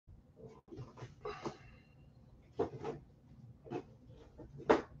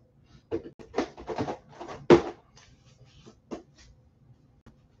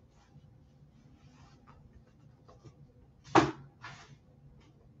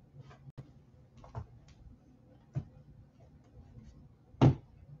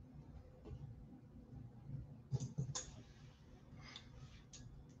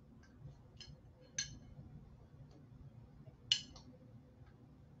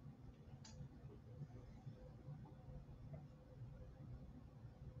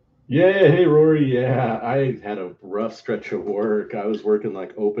Yeah, hey Rory. Yeah, I had a rough stretch of work. I was working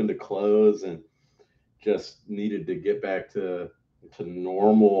like open to close and just needed to get back to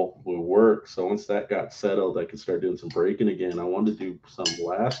normal with work. So once that got settled, I could start doing some breaking again. I wanted to do some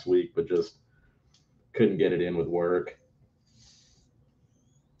last week, but just couldn't get it in with work.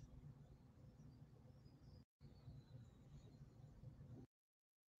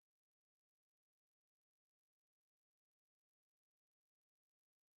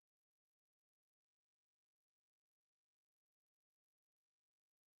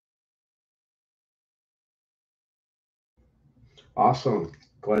 Awesome.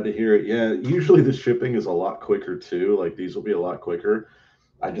 Glad to hear it. Yeah, usually the shipping is a lot quicker too. Like these will be a lot quicker.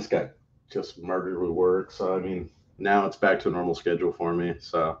 I just got just murdered with work. So I mean, now it's back to a normal schedule for me.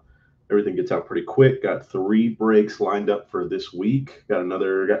 So everything gets out pretty quick. Got three breaks lined up for this week.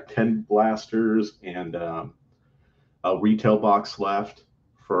 Got 10 blasters and a retail box left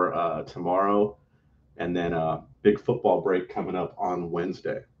for tomorrow, and then a big football break coming up on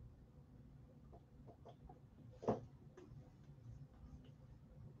Wednesday.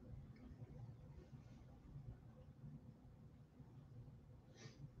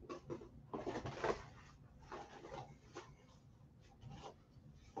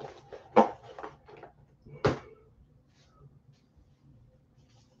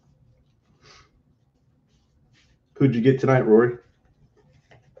 Who'd you get tonight, Rory?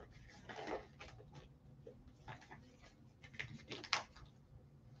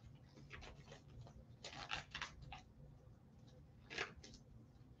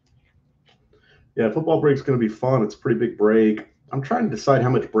 Yeah, football break's going to be fun. It's a pretty big break. I'm trying to decide how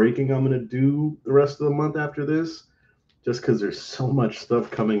much breaking I'm going to do the rest of the month after this, just because there's so much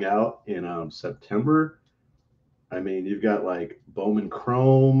stuff coming out in September. I mean, you've got like Bowman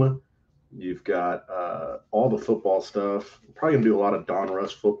Chrome, you've got all the football stuff. I'm probably gonna do a lot of Don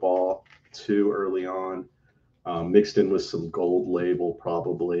Russ football too early on, mixed in with some gold label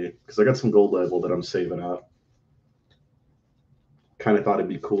probably because I got some gold label that I'm saving up. Kind of thought it'd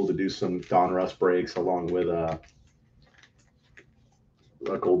be cool to do some Don Russ breaks along with a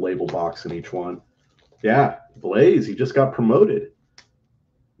gold label box in each one. Yeah, Blaze, he just got promoted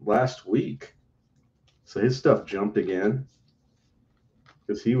last week, so his stuff jumped again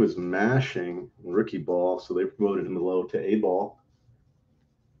because he was mashing rookie ball, so they promoted him low to A ball.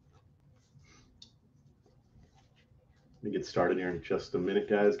 We get started here in just a minute,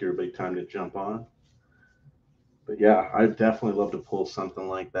 guys. Give everybody time to jump on. But yeah, I'd definitely love to pull something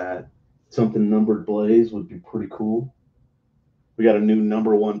like that. Something numbered Blaze would be pretty cool. We got a new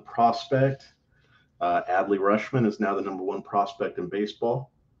number one prospect. Adley Rushman is now the number one prospect in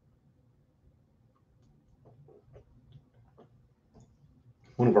baseball.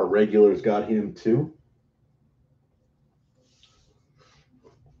 One of our regulars got him too.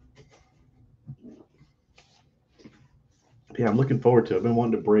 Yeah, I'm looking forward to it. I've been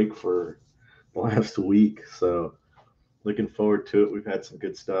wanting to break for the last week, so looking forward to it. We've had some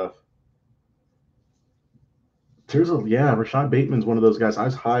good stuff. Rashad Bateman's one of those guys. I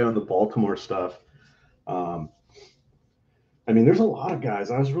was high on the Baltimore stuff. Um, I mean, there's a lot of guys.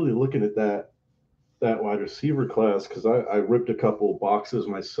 I was really looking at that wide receiver class because I ripped a couple boxes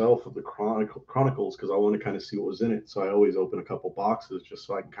myself of the Chronicles because I want to kind of see what was in it. So I always open a couple boxes just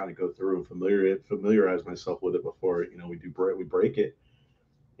so I can kind of go through and familiarize myself with it before we break it.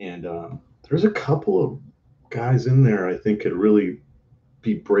 And there's a couple of guys in there I think could really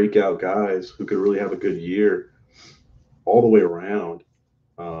be breakout guys who could really have a good year all the way around.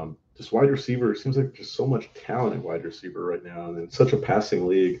 Just wide receiver seems like just so much talent at wide receiver right now, and it's such a passing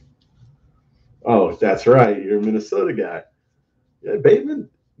league. Oh, that's right. You're a Minnesota guy. Yeah,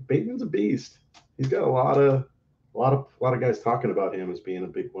 Bateman's a beast. He's got a lot of guys talking about him as being a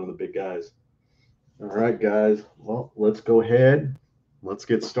big one of the big guys. All right, guys. Well, let's go ahead. Let's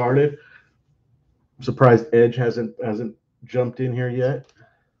get started. I'm surprised Edge hasn't jumped in here yet.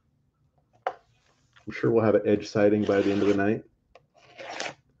 I'm sure we'll have an Edge sighting by the end of the night.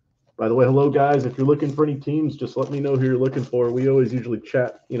 By the way, hello guys. If you're looking for any teams, just let me know who you're looking for. We always usually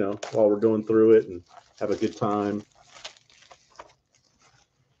chat, while we're going through it and have a good time.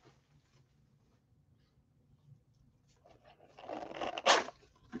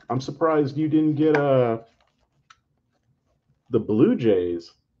 I'm surprised you didn't get the Blue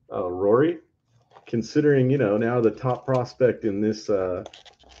Jays, Rory. Considering now the top prospect in this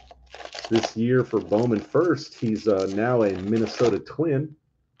year for Bowman first, he's now a Minnesota Twin.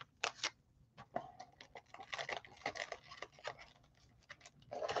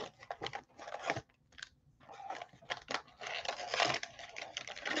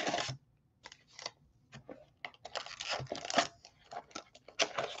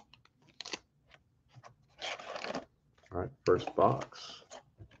 right, first box.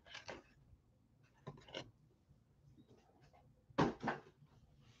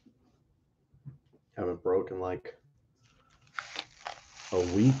 Haven't broken like a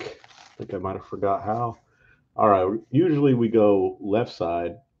week. I think I might have forgot how. All right, usually we go left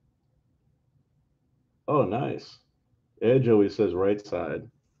side. Oh, nice. Edge always says right side.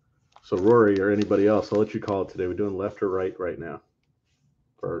 So Rory or anybody else, I'll let you call it today. We're doing left or right now.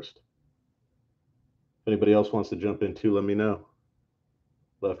 First. If anybody else wants to jump in too, let me know.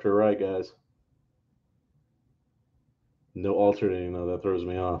 Left or right, guys. No alternating though, that throws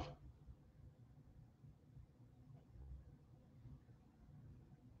me off.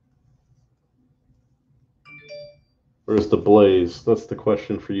 Where's the blaze? That's the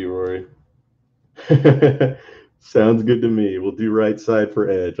question for you, Rory. Sounds good to me. We'll do right side for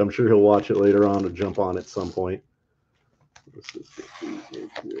Edge. I'm sure he'll watch it later on or jump on at some point. This is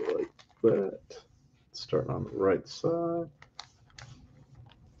like that. Starting on the right side. All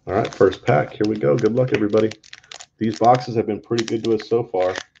right, first pack. Here we go. Good luck, everybody. These boxes have been pretty good to us so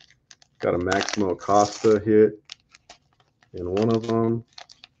far. Got a Maximo Acosta hit in one of them.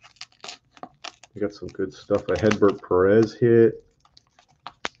 We got some good stuff. A Hedbert Perez hit.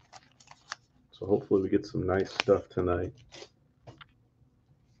 So hopefully we get some nice stuff tonight.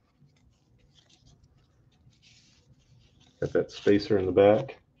 Got that spacer in the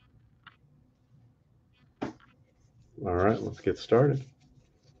back. All right, let's get started.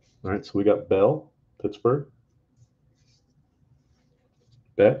 All right, so we got Bell, Pittsburgh.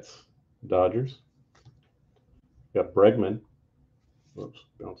 Betts, Dodgers. We got Bregman. Whoops,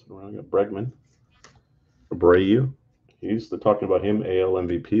 bouncing around. We got Bregman. Abreu. He's talking about him AL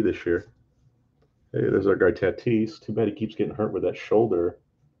MVP this year. Hey, there's our guy Tatis. Too bad he keeps getting hurt with that shoulder.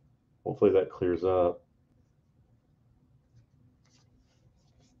 Hopefully that clears up.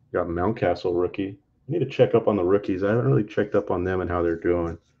 Got Mountcastle rookie. I need to check up on the rookies. I haven't really checked up on them and how they're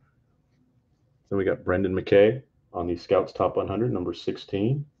doing. Then we got Brendan McKay on the Scouts Top 100, number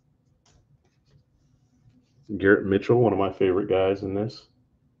 16. Garrett Mitchell, one of my favorite guys in this.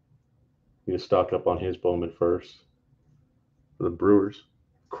 Need to stock up on his Bowman first. For the Brewers,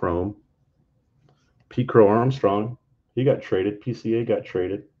 Chrome. Pete Crow Armstrong, he got traded. PCA got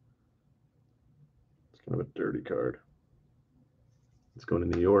traded. It's kind of a dirty card. It's going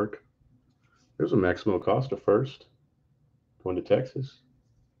to New York. There's a Maximo Acosta first. Going to Texas.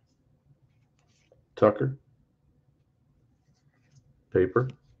 Tucker. Paper.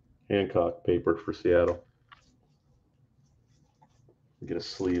 Hancock paper for Seattle. Get a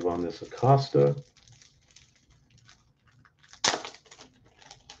sleeve on this Acosta.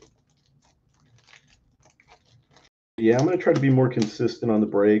 Yeah, I'm going to try to be more consistent on the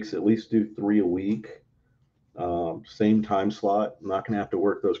breaks, at least do 3 a week. Same time slot. I'm not going to have to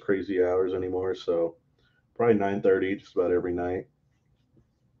work those crazy hours anymore, so probably 9:30 just about every night.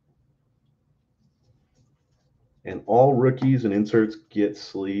 And all rookies and inserts get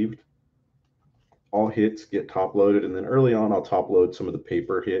sleeved. All hits get top loaded, and then early on I'll top load some of the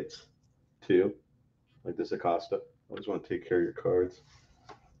paper hits too, like this Acosta. I always want to take care of your cards.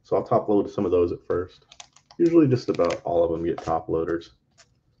 So I'll top load some of those at first. Usually just about all of them get top loaders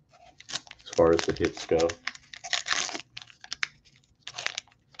as far as the hits go.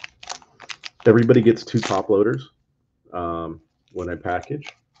 Everybody gets 2 top loaders when I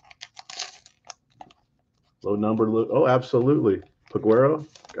package. Low number. Oh, absolutely. Paguero,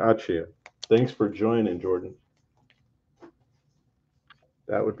 gotcha. Thanks for joining, Jordan.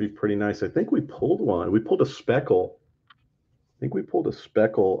 That would be pretty nice. I think we pulled one. We pulled a speckle. I think we pulled a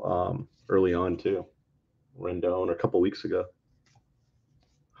speckle early on too. Rendon a couple weeks ago.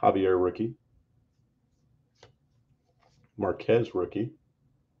 Javier rookie. Marquez rookie.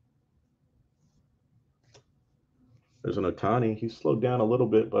 There's an Ohtani. He's slowed down a little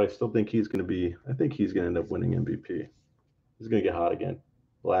bit, but I still think he's going to be. I think he's going to end up winning MVP. He's going to get hot again.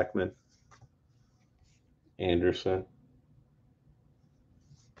 Blackman. Anderson.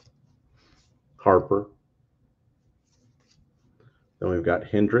 Harper. Then we've got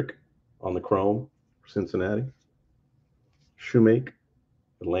Hendrick on the Chrome for Cincinnati. Shoemake,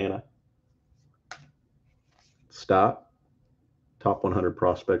 Atlanta. Stott, top 100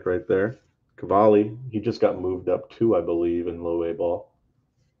 prospect right there. Cavalli, he just got moved up too, I believe, in low A ball.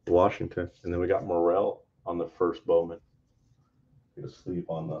 Washington. And then we got Morel on the first Bowman. Get a sleeve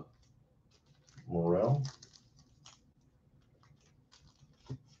on the Morel.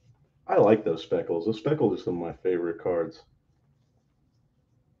 I like those speckles. Those speckles are some of my favorite cards.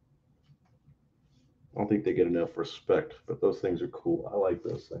 I don't think they get enough respect, but those things are cool. I like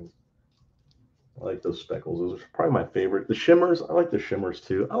those things. I like those speckles. Those are probably my favorite. The shimmers, I like the shimmers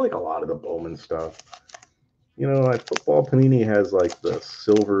too. I like a lot of the Bowman stuff. Like football Panini has like the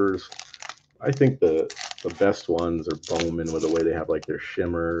silvers. I think the best ones are Bowman with the way they have like their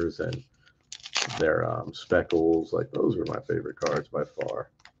shimmers and their speckles. Like those are my favorite cards by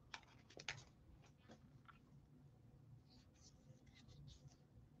far.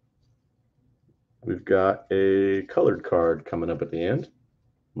 We've got a colored card coming up at the end.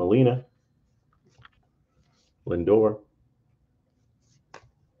 Molina, Lindor,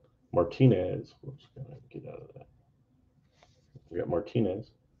 Martinez. Whoops, gotta get out of that. We got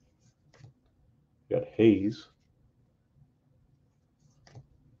Martinez. We got Hayes,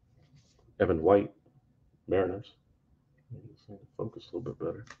 Evan White, Mariners. Focus a little bit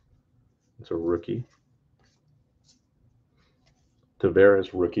better. It's a rookie. Tavares,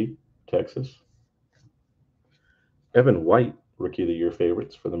 rookie, Texas. Evan White, rookie of the year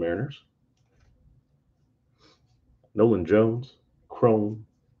favorites for the Mariners. Nolan Jones, Chrome.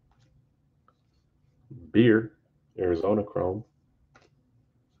 Beer, Arizona Chrome.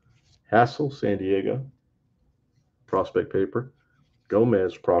 Hassel, San Diego, prospect paper.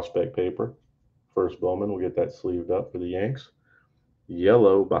 Gomez, prospect paper. First Bowman, we'll get that sleeved up for the Yanks.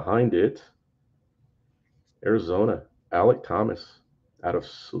 Yellow behind it, Arizona, Alec Thomas out of,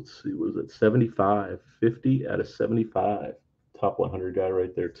 let's see, what is it, 75, 50 out of 75. Top 100 guy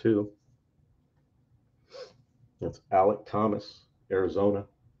right there, too. That's Alec Thomas, Arizona,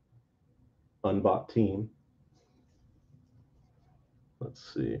 unbought team.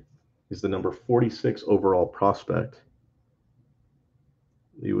 Let's see. He's the number 46 overall prospect.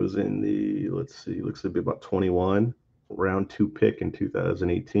 He was in the, let's see, looks to be about 21, round 2 pick in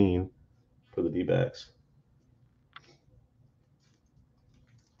 2018 for the D-backs.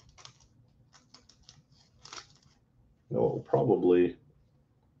 No, probably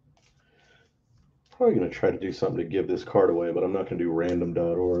going to try to do something to give this card away, but I'm not going to do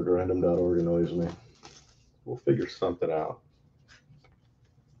random.org. Random.org annoys me. We'll figure something out.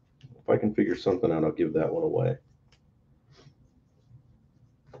 If I can figure something out, I'll give that one away.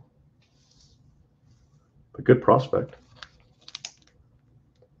 A good prospect.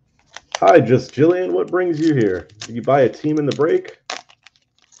 Hi, just Jillian. What brings you here? Did you buy a team in the break?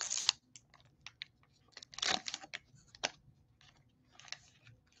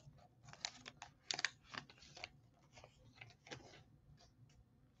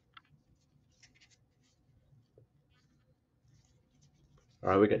 All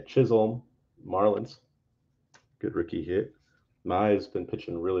right, we got Chisholm, Marlins. Good rookie hit. Mai's been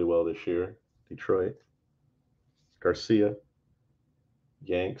pitching really well this year. Detroit. Garcia,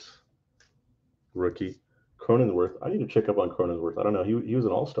 Yanks, rookie. Cronenworth. I need to check up on Cronenworth. I don't know. He was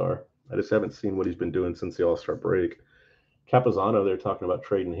an all-star. I just haven't seen what he's been doing since the all-star break. Capizano, they're talking about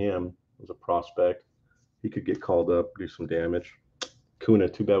trading him as a prospect. He could get called up, do some damage. Kuna,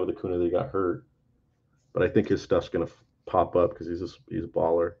 too bad with the Kuna they got hurt. But I think his stuff's going to pop up because he's a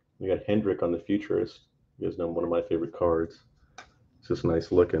baller. We got Hendrick on the Futurist. You guys know one of my favorite cards. It's just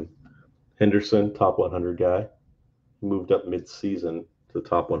nice looking. Henderson, top 100 guy. Moved up mid-season to the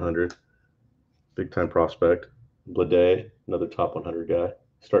top 100. Big time prospect. Blade, another top 100 guy.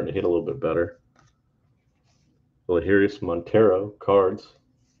 Starting to hit a little bit better. Lahirius Montero, cards.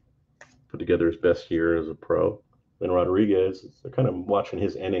 Put together his best year as a pro. Then Rodriguez, they're kind of watching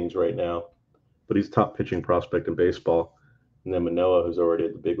his innings right now, but he's top pitching prospect in baseball. And then Manoah, who's already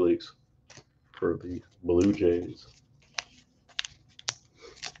at the big leagues for the Blue Jays.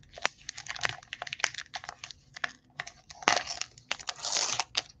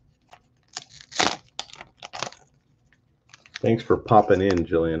 Thanks for popping in,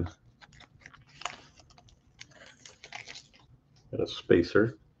 Jillian. Got a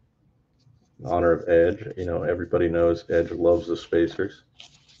spacer. In honor of Edge. You know, everybody knows Edge loves the spacers.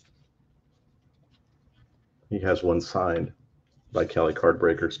 He has one signed by Cali Card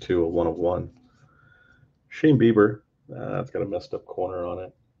Breakers too, a 1 of 1. Shane Bieber, it's got a messed up corner on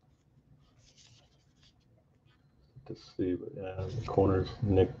it. To see, but yeah, the corner's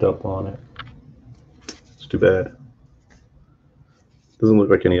nicked up on it. It's too bad. Doesn't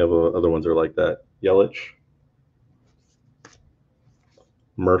look like any of the other ones are like that. Yelich,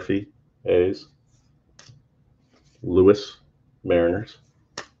 Murphy, A's, Lewis, Mariners,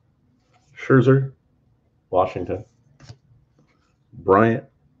 Scherzer, Washington, Bryant,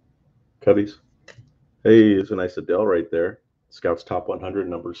 Cubbies. Hey, it's a nice Adele right there. Scouts top 100,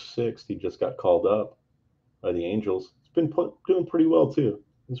 number 6. He just got called up by the Angels. He's been doing pretty well too.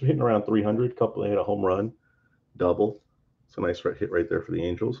 He's hitting around 300. Couple, they hit a home run, double. It's a nice hit right there for the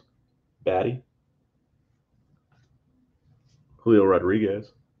Angels. Batty, Julio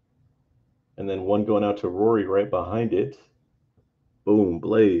Rodriguez, and then one going out to Rory right behind it. Boom,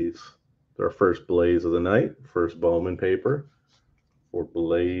 Blaze. Our first Blaze of the night, first Bowman paper for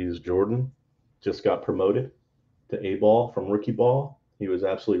Blaze Jordan. Just got promoted to A ball from rookie ball. He was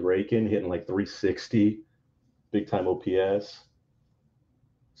absolutely raking, hitting like 360, big time OPS.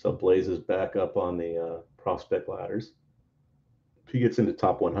 So Blaze is back up on the prospect ladders. If he gets into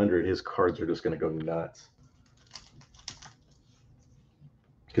top 100, his cards are just going to go nuts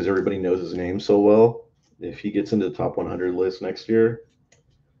because everybody knows his name so well. If he gets into the top 100 list next year,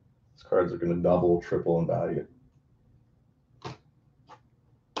 his cards are going to double, triple in value.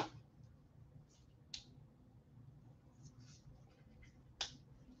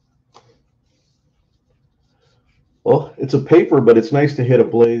 Well, it's a paper, but it's nice to hit a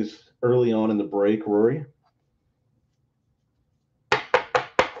Blaze early on in the break, Rory.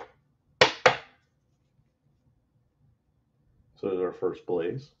 So there's our first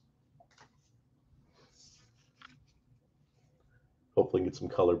Blaze. Hopefully get some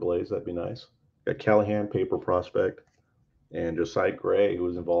color Blaze. That'd be nice. Got Callahan, paper prospect, and Josiah Gray, who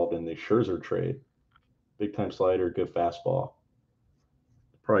was involved in the Scherzer trade. Big time slider, good fastball.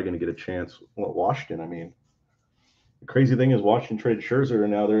 Probably going to get a chance. Well, Washington, I mean, the crazy thing is Washington traded Scherzer,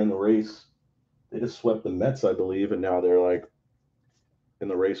 and now they're in the race. They just swept the Mets, I believe, and now they're like in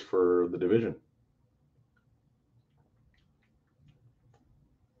the race for the division.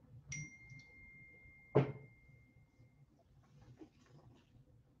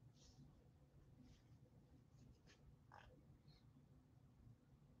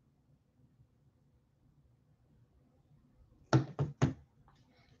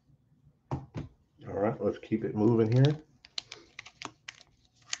 All right, let's keep it moving here.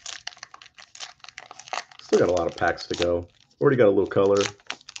 Still got a lot of packs to go. Already got a little color.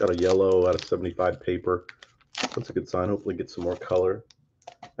 Got a yellow out of 75 paper. That's a good sign. Hopefully get some more color.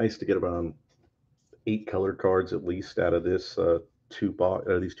 Nice to get around 8 colored cards at least out of this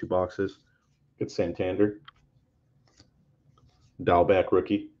these two boxes. Get Santander. Dalback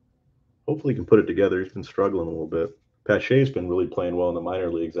rookie. Hopefully he can put it together. He's been struggling a little bit. Pache's been really playing well in the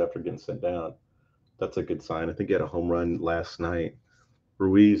minor leagues after getting sent down. That's a good sign. I think he had a home run last night.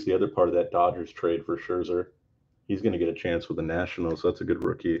 Ruiz, the other part of that Dodgers trade for Scherzer, he's going to get a chance with the Nationals. So that's a good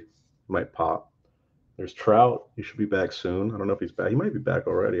rookie. Might pop. There's Trout. He should be back soon. I don't know if he's back. He might be back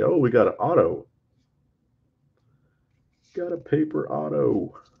already. Oh, we got an auto. Got a paper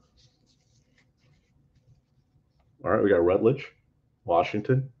auto. All right, we got Rutledge,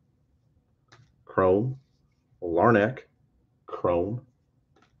 Washington, Chrome, Larnack, Chrome,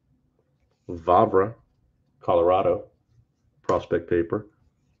 Vavra, Colorado, prospect paper,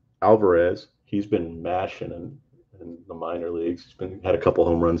 Alvarez. He's been mashing in the minor leagues. Had a couple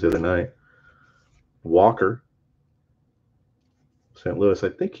home runs the other night. Walker, St. Louis. I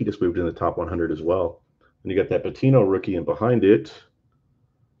think he just moved in the top 100 as well. And you got that Patino rookie, and behind it,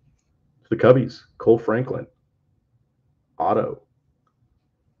 the Cubbies, Cole Franklin, auto.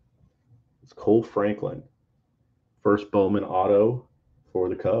 It's Cole Franklin, first Bowman auto for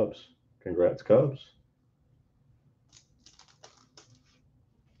the Cubs. Congrats, Cubs.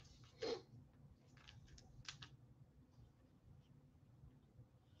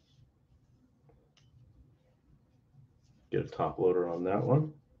 Get a top loader on that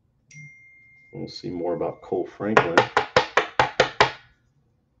one. We'll see more about Cole Franklin.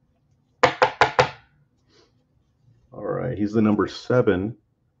 All right, he's the number 7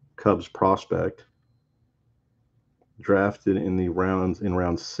 Cubs prospect, drafted in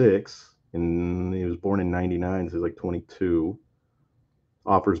round 6, and he was born in '99, so he's like 22.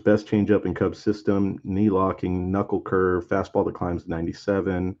 Offers best changeup in Cubs system, knee locking, knuckle curve, fastball that climbs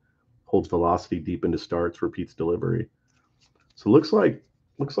 97, holds velocity deep into starts, repeats delivery. So looks like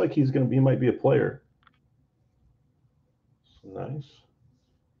he might be a player. So nice.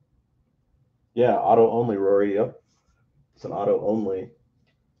 Yeah, auto only, Rory. Yep, it's an auto only.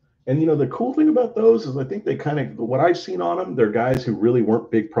 And the cool thing about those is I think they kind of what I've seen on them, they're guys who really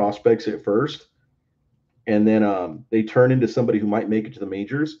weren't big prospects at first, and then they turn into somebody who might make it to the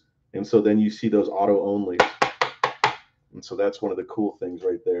majors, and so then you see those auto only. And so that's one of the cool things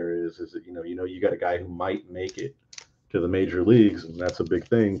right there is that you got a guy who might make it to the major leagues, and that's a big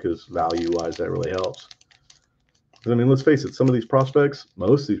thing because value wise that really helps. I mean, let's face it, most of these prospects,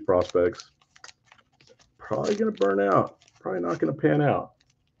 probably going to burn out, probably not going to pan out.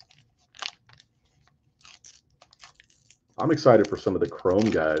 I'm excited for some of the Chrome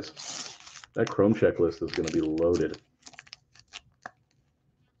guys. That Chrome checklist is going to be loaded.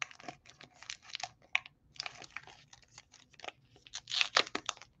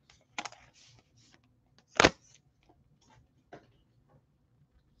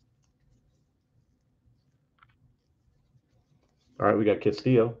 All right, we got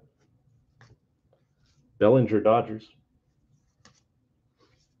Castillo, Bellinger, Dodgers.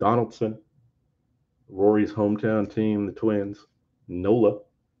 Donaldson, Rory's hometown team, the Twins. Nola.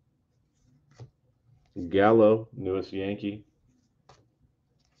 Gallo, newest Yankee.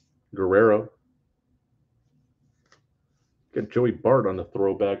 Guerrero. Got Joey Bart on the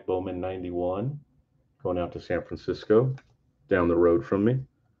throwback Bowman 91. Going out to San Francisco, down the road from me.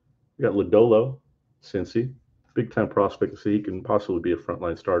 We got Lodolo, Cincy. Big time prospect to see. He can possibly be a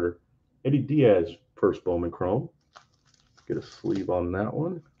frontline starter. Eddie Diaz, first Bowman Chrome. Get a sleeve on that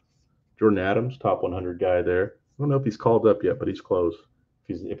one. Jordan Adams, top 100 guy there. I don't know if he's called up yet, but he's close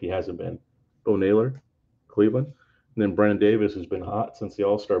if he hasn't been. Bo Naylor, Cleveland. And then Brandon Davis has been hot since the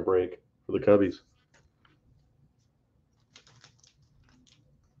All-Star break for the Cubbies.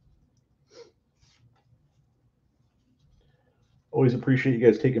 Always appreciate you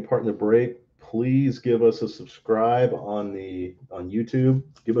guys taking part in the break. Please give us a subscribe on YouTube.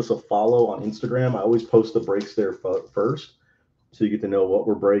 Give us a follow on Instagram. I always post the breaks there first, so you get to know what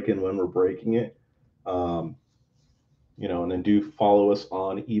we're breaking, when we're breaking it. And then do follow us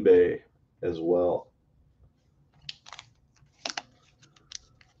on eBay as well.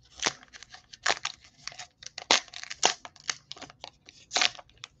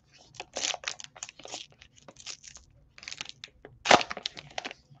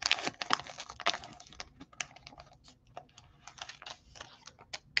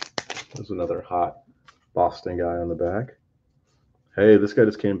 There's another hot Boston guy on the back. Hey, this guy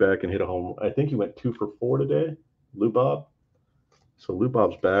just came back and hit a home. I think he went 2 for 4 today. Lou Bob. So Lou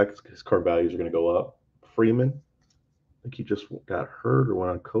Bob's back. His card values are going to go up. Freeman. I think he just got hurt or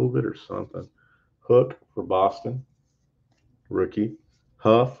went on COVID or something. Hook for Boston. Rookie.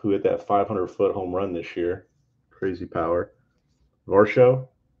 Huff, who hit that 500-foot home run this year. Crazy power. Varsho.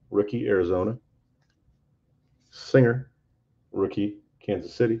 Rookie, Arizona. Singer. Rookie,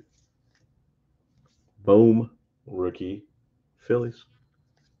 Kansas City. Boom. Rookie, Phillies.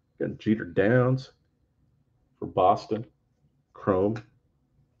 Got Jeter Downs for Boston. Chrome.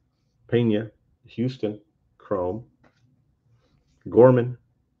 Pena, Houston. Chrome. Gorman.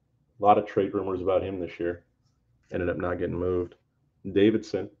 A lot of trade rumors about him this year. Ended up not getting moved.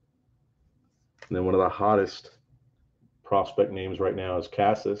 Davidson. And then one of the hottest prospect names right now is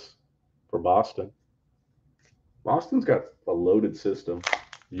Cassis for Boston. Boston's got a loaded system.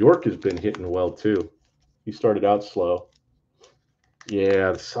 York has been hitting well too. He started out slow.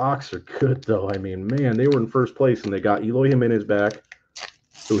 Yeah, the Sox are good though. I mean, man, they were in first place and they got Eloy Jimenez back,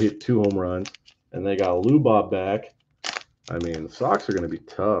 who hit 2 home runs, and they got Lou Bob back. I mean, the Sox are going to be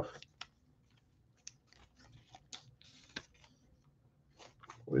tough.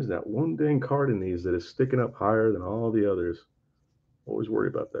 What is that one dang card in these that is sticking up higher than all the others? Always worry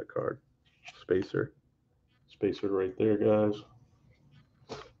about that card. Spacer. Spacer right there, guys.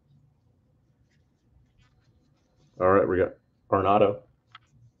 All right, we got Arnado,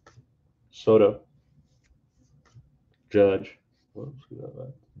 Soto, Judge. Whoops, we got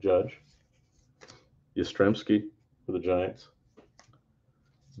that. Judge. Yastrzemski for the Giants.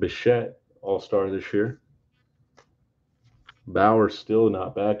 Bichette, all-star this year. Bauer's still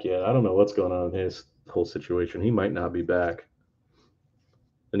not back yet. I don't know what's going on in his whole situation. He might not be back.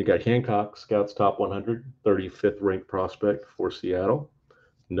 Then you got Hancock, Scouts Top 100, 35th ranked prospect for Seattle.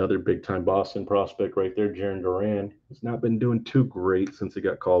 Another big-time Boston prospect right there, Jarren Duran. He's not been doing too great since he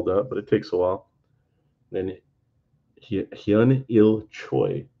got called up, but it takes a while. Then Hyun Il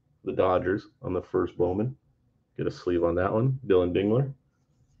Choi, the Dodgers, on the first Bowman. Get a sleeve on that one. Dylan Dingler,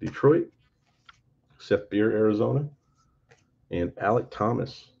 Detroit. Seth Beer, Arizona. And Alec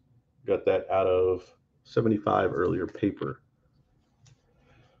Thomas. Got that out of 75 earlier paper.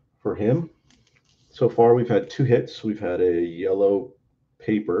 For him, so far we've had 2 hits. We've had a yellow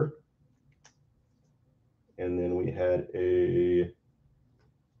paper, and then we had a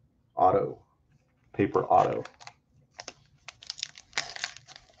paper auto.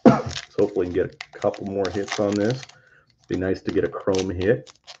 So hopefully we can get a couple more hits on this. Be nice to get a chrome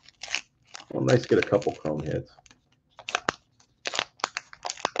hit. Well, nice to get a couple chrome hits.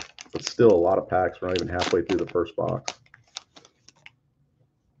 But still a lot of packs. We're not even halfway through the first box.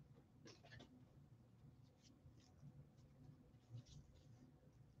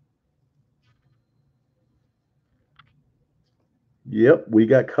 Yep, we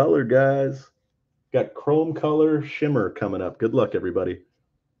got color, guys. Got chrome color shimmer coming up. Good luck, everybody.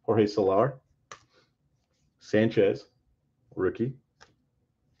 Jorge Soler. Sanchez, rookie.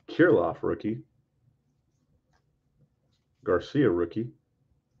 Kirilloff, rookie. Garcia, rookie.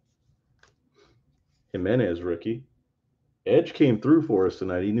 Jimenez, rookie. Edge came through for us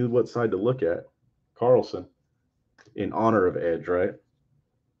tonight. He knew what side to look at. Carlson, in honor of Edge, right?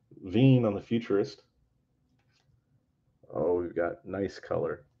 Veen on the futurist. Oh, we've got nice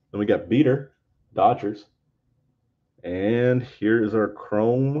color. Then we got Beater, Dodgers. And here is our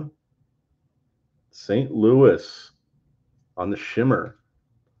Chrome St. Louis on the shimmer.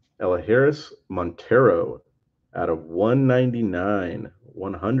 Ella Harris Montero out of 199.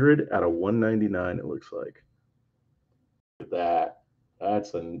 100 out of 199, it looks like. Look at that.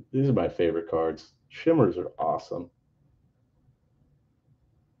 These are my favorite cards. Shimmers are awesome.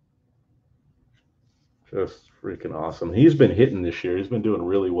 Just freaking awesome. He's been hitting this year. He's been doing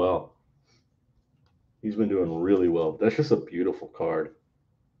really well. He's been doing really well. That's just a beautiful card.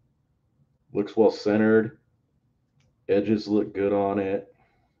 Looks well centered. Edges look good on it.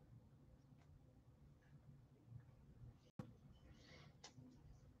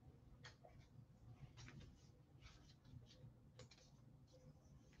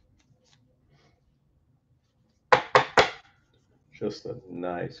 Just a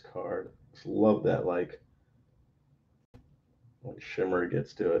nice card. Just love that like shimmer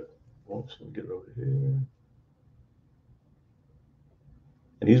gets to it. Oops, let me get it over here.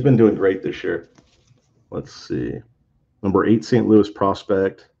 And he's been doing great this year. Let's see. Number 8 St. Louis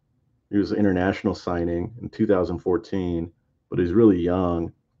prospect. He was an international signing in 2014, but he's really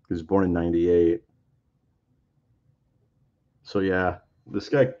young. He was born in 98. So yeah, this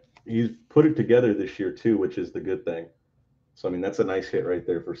guy he's put it together this year too, which is the good thing. So I mean that's a nice hit right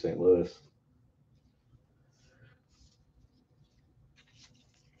there for St. Louis.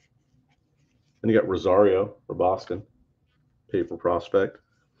 Then you got Rosario for Boston, paper prospect.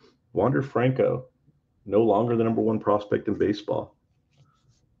 Wander Franco, no longer the number 1 prospect in baseball.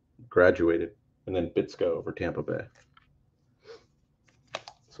 Graduated, and then Bitsko over Tampa Bay.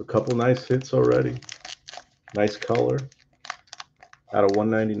 So a couple nice hits already. Nice color. Out of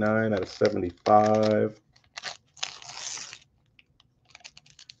 199, out of 75.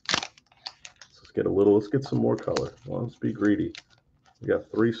 Let's get some more color. Well, let's be greedy. We got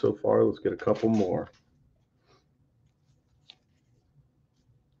 3 so far. Let's get a couple more.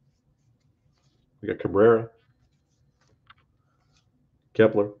 We got Cabrera,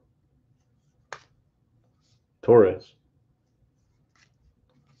 Kepler, Torres,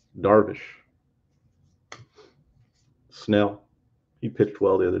 Darvish, Snell. He pitched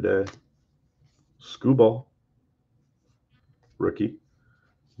well the other day. Skubal, rookie.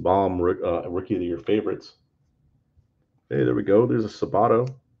 Baum, rookie of the year favorites. Hey, there we go. There's a Sabato,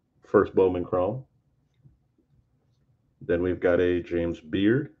 first Bowman Chrome. Then we've got a James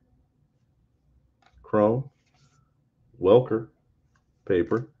Beard, Chrome. Welker,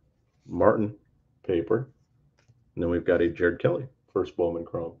 paper. Martin, paper. And then we've got a Jared Kelly, first Bowman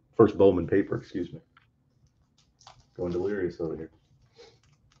Chrome. First Bowman paper, excuse me. Going delirious over here.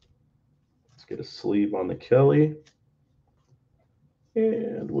 Let's get a sleeve on the Kelly.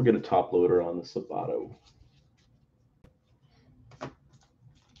 And we'll get a top loader on the Sabato.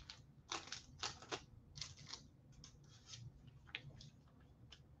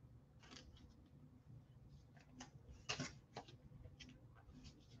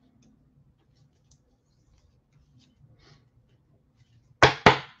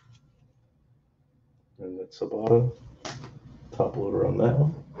 And that's Sabato. Top loader on that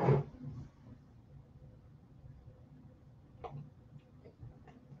one.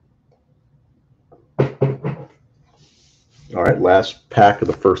 All right, last pack of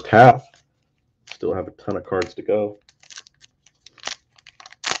the first half. Still have a ton of cards to go.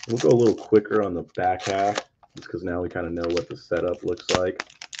 We'll go a little quicker on the back half, just because now we kind of know what the setup looks like.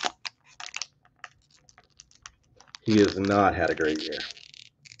 He has not had a great year.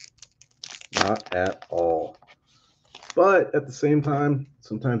 Not at all. But at the same time,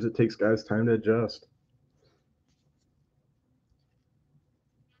 sometimes it takes guys time to adjust.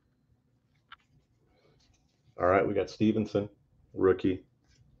 All right, we got Stevenson, rookie.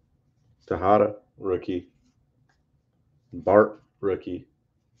 Tejada, rookie. Bart, rookie.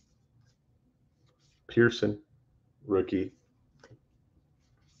 Pearson, rookie.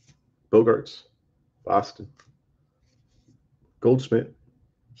 Bogarts, Boston. Goldschmidt,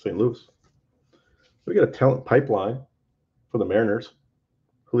 St. Louis. We got a talent pipeline for the Mariners.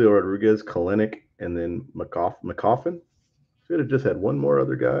 Julio Rodriguez, Kalenic, and then McCoffin. If we had just had one more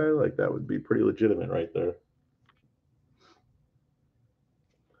other guy, like that would be pretty legitimate right there.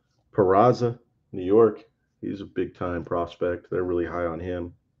 Peraza, New York. He's a big time prospect. They're really high on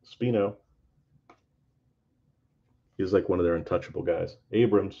him. Spino. He's like one of their untouchable guys.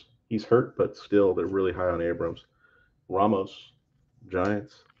 Abrams. He's hurt, but still, they're really high on Abrams. Ramos,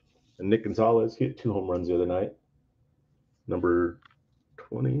 Giants. And Nick Gonzalez, he hit 2 home runs the other night. Number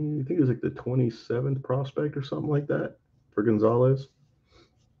 20, I think it was like the 27th prospect or something like that for Gonzalez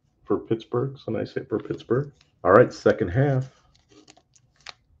for Pittsburgh. So nice hit for Pittsburgh. All right, second half.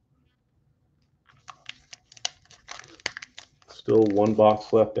 Still one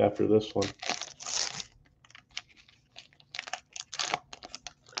box left after this one.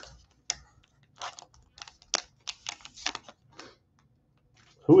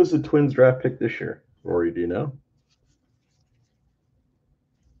 Who is the Twins draft pick this year? Rory, do you know?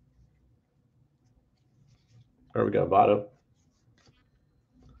 All right, we got Votto,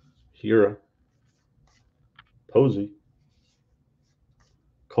 Hira, Posey,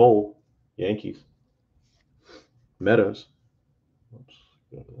 Cole, Yankees, Meadows. Oops,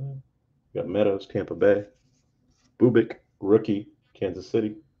 got Meadows, Tampa Bay, Bubik, rookie, Kansas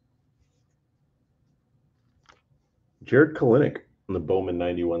City, Jared Kalenic on the Bowman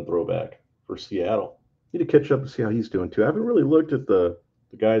 91 throwback for Seattle. Need to catch up and see how he's doing too. I haven't really looked at the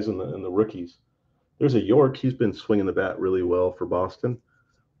guys and the rookies. There's a York. He's been swinging the bat really well for Boston.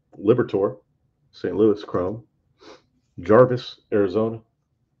 Libertor, St. Louis Chrome. Jarvis, Arizona.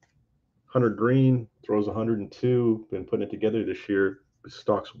 Hunter Green throws 102. Been putting it together this year.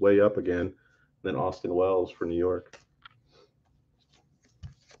 Stock's way up again. Then Austin Wells for New York.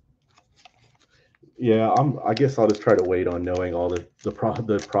 Yeah, I guess I'll just try to wait on knowing all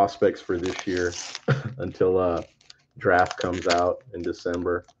the prospects for this year until draft comes out in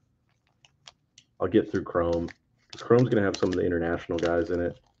December. I'll get through Chrome because Chrome's going to have some of the international guys in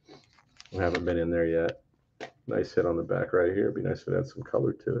it who haven't been in there yet. Nice hit on the back right here. It'd be nice to add some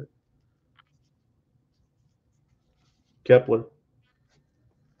color to it. Kepler,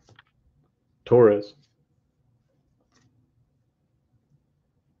 Torres,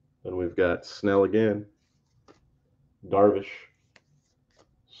 and we've got Snell again, Darvish,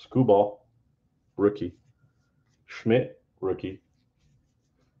 Skubal, rookie, Schmidt, rookie.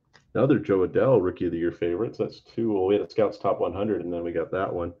 Another Joe Adell, rookie of the year favorites. That's two. Well, we had a Scouts Top 100, and then we got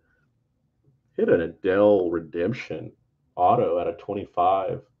that one. Hit an Adell redemption auto out of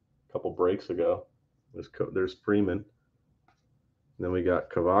 25 a couple breaks ago. There's Freeman. And then we got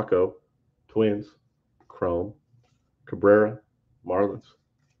Cavaco, Twins, Chrome, Cabrera, Marlins,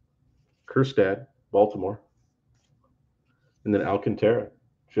 Kerstad, Baltimore, and then Alcantara,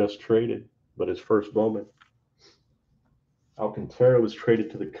 just traded, but his first Bowman. Alcantara was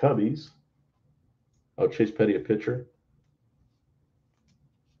traded to the Cubbies. Oh, Chase Petty, a pitcher.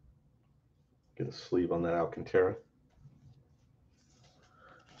 Get a sleeve on that Alcantara.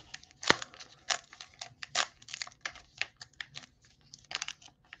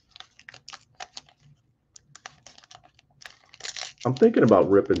 I'm thinking about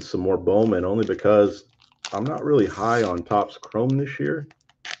ripping some more Bowman only because I'm not really high on Topps Chrome this year.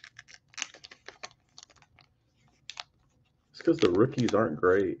 It's because the rookies aren't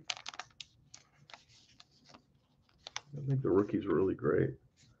great. I think the rookies are really great.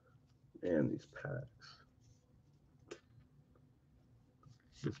 Man, these packs.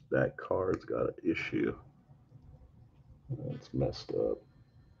 This back card's got an issue. It's messed up.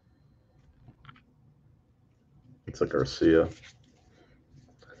 It's a Garcia.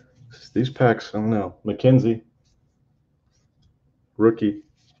 These packs, I don't know. McKenzie, rookie,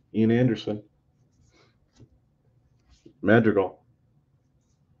 Ian Anderson, Madrigal,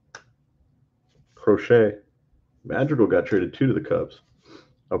 Crochet. Madrigal got traded to the Cubs.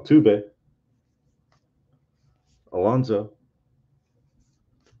 Altuve, Alonso,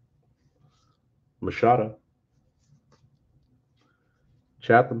 Machado,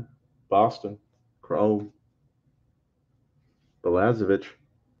 Chatham, Boston, Chrome, Belazovic,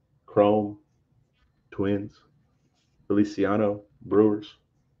 Chrome, Twins, Feliciano, Brewers,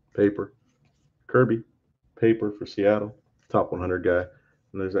 paper, Kirby, paper for Seattle, top 100 guy.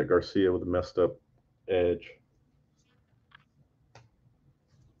 And there's that Garcia with a messed up edge.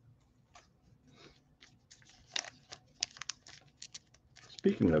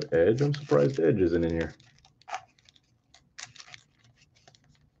 Speaking of edge, I'm surprised Edge isn't in here.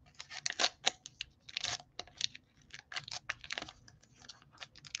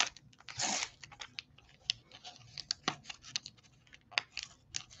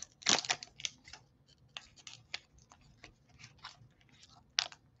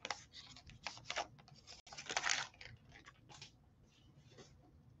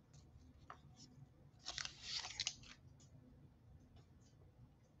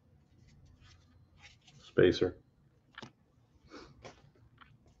 Spacer.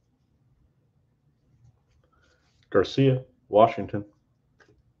 Garcia, Washington.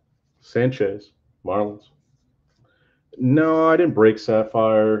 Sanchez, Marlins. No, I didn't break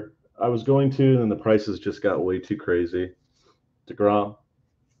Sapphire. I was going to, and then the prices just got way too crazy. DeGrom,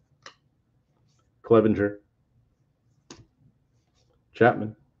 Clevenger,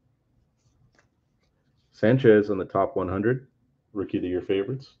 Chapman, Sanchez on the top 100, rookie of the year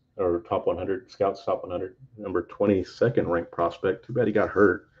favorites, or top 100, scouts top 100, number 22nd ranked prospect. Too bad he got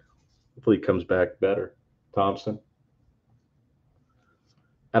hurt. Hopefully he comes back better. Thompson.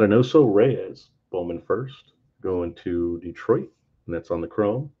 Adenoso Reyes, Bowman first, going to Detroit, and that's on the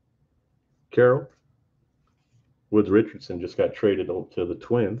chrome. Carroll. Woods Richardson just got traded to the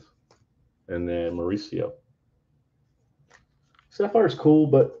Twins, and then Mauricio. Sapphire's cool,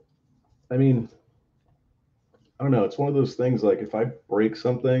 but I mean, I don't know. It's one of those things like if I break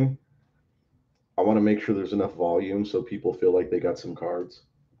something, I want to make sure there's enough volume so people feel like they got some cards,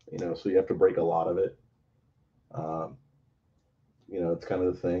 so you have to break a lot of it. Um, it's kind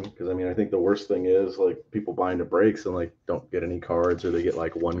of the thing because I think the worst thing is like people buy into breaks and like don't get any cards or they get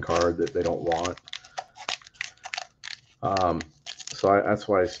like one card that they don't want. That's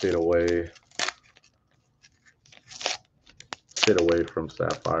why I stayed away from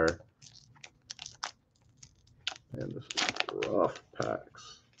Sapphire. And this is rough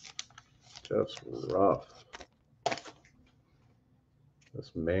packs. Just rough.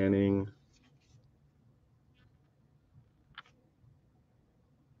 This Manning.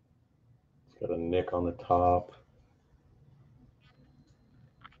 It's got a nick on the top.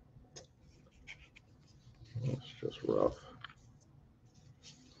 It's just rough.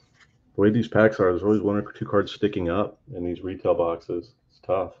 The way these packs are, there's always one or two cards sticking up in these retail boxes. It's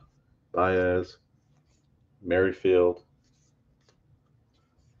tough. Baez, Merrifield,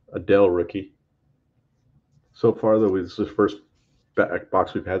 Adele rookie. So far, though, this is the first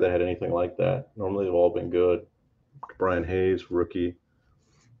box we've had that had anything like that. Normally, they've all been good. Brian Hayes, rookie.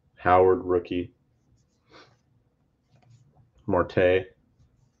 Howard, rookie. Marte.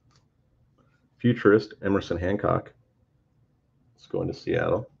 Futurist, Emerson Hancock. It's going to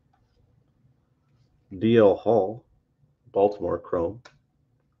Seattle. DL Hall, Baltimore chrome.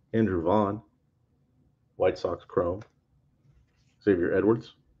 Andrew Vaughn, White Sox chrome. Xavier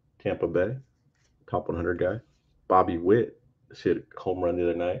Edwards, Tampa Bay, top 100 guy. Bobby Witt just hit a home run the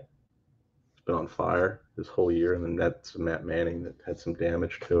other night. He's been on fire this whole year, and then that's Matt Manning that had some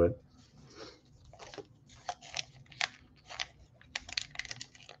damage to it.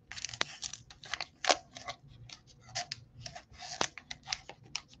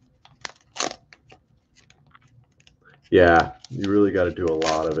 Yeah, you really got to do a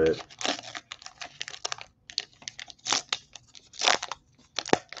lot of it.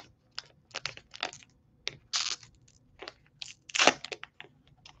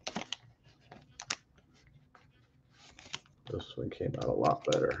 This one came out a lot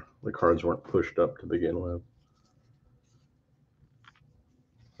better. The cards weren't pushed up to begin with.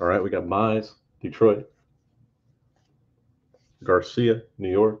 All right, we got Mize, Detroit. Garcia, New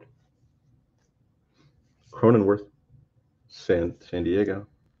York. Cronenworth, San Diego.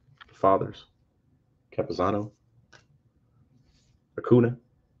 Fathers, Capizano. Acuna.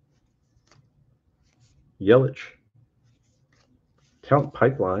 Yelich. Talent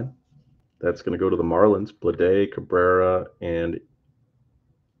Pipeline. That's going to go to the Marlins. Blade, Cabrera, and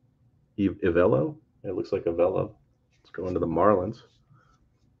Ivello. It looks like Ivello. It's going to the Marlins.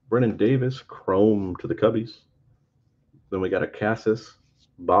 Brennan Davis, Chrome to the Cubbies. Then we got a Cassis,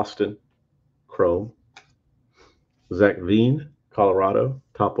 Boston, Chrome. Zach Veen, Colorado,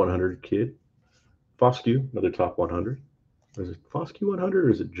 top 100 kid. Foscue, another top 100. Is it Foscue 100 or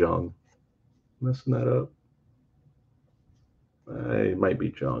is it Jung? Messing that up. It might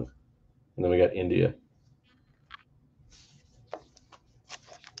be Jung. And then we got India.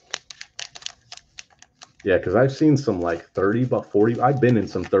 Yeah, because I've seen some like 30, but 40. I've been in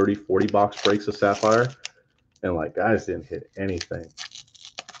some 30, 40 box breaks of Sapphire, and like guys didn't hit anything.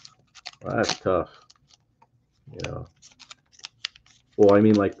 Well, that's tough. Well, I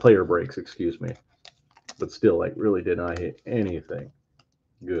mean like player breaks, excuse me. But still, like really did not hit anything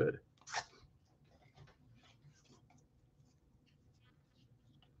good.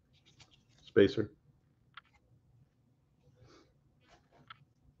 Spacer.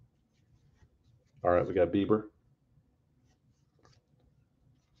 All right, we got Bieber.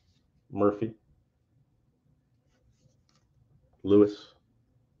 Murphy. Lewis.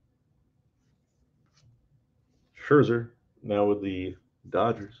 Scherzer, now with the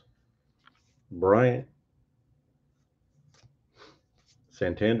Dodgers. Bryant.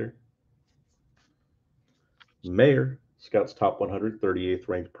 Santander. Mayer, Scouts top 100, 38th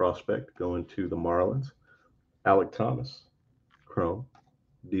ranked prospect, going to the Marlins. Alec Thomas, Chrome.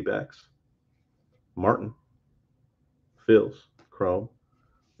 D-backs. Martin. Phils, Chrome.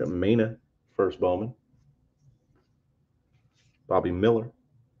 Got Mena, first Bowman. Bobby Miller.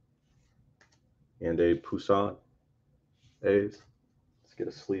 And a Poussaint. A's. Let's get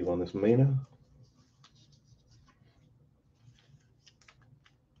a sleeve on this Mena.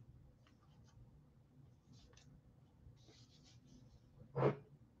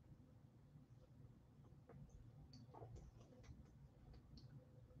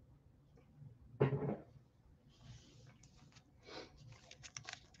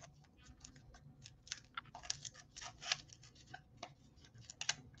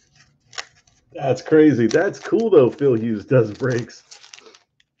 That's crazy. That's cool though. Phil Hughes does breaks.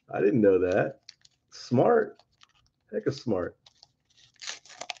 I didn't know that. Smart. Heck of smart.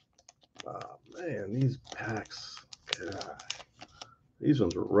 Oh man, these packs. God, these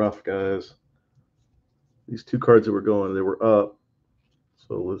ones were rough, guys. These two cards that were going, they were up.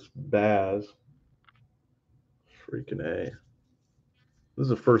 So let's Baz. Freaking A. This is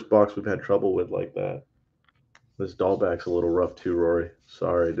the first box we've had trouble with like that. This Dahlback's a little rough too, Rory.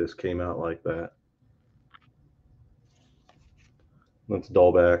 Sorry this came out like that. That's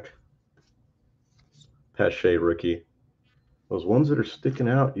Dahlback. Pache rookie. Those ones that are sticking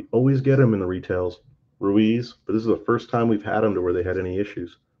out, you always get them in the retails. Ruiz, but this is the first time we've had them to where they had any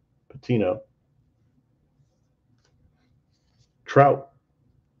issues. Patino. Trout.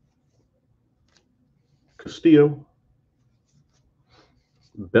 Castillo.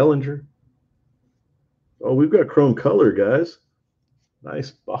 Bellinger. Oh, we've got Chrome Color, guys.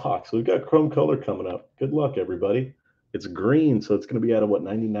 Nice box. We've got Chrome Color coming up. Good luck, everybody. It's green, so it's going to be out of what,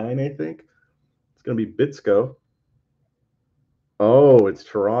 99, I think? It's going to be Bitsko. Oh, it's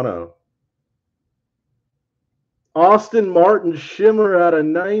Toronto. Austin Martin Shimmer out of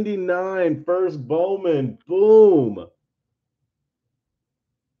 99. First Bowman. Boom.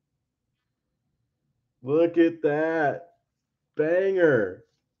 Look at that. Banger.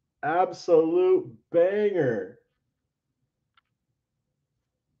 Absolute banger.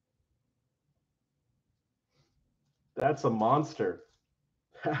 That's a monster.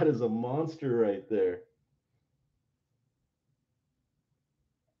 That is a monster right there.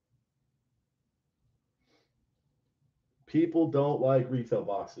 People don't like retail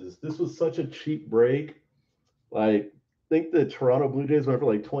boxes. This was such a cheap break. Like, I think the Toronto Blue Jays went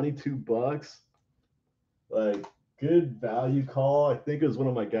for like 22 bucks. Like, good value call. I think it was one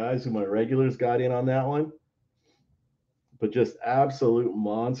of my guys who my regulars got in on that one. But just absolute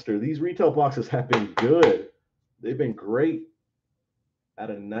monster. These retail boxes have been good. They've been great. At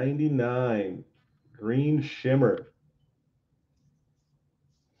a 99, green shimmer.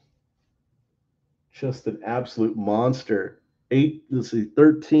 Just an absolute monster. Let's see,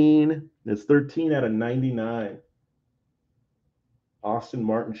 13. It's 13 out of 99. Austin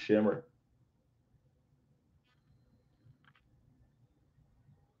Martin shimmer.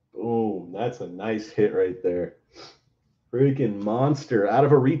 Boom. That's a nice hit right there. Freaking monster out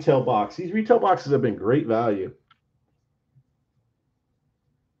of a retail box. These retail boxes have been great value.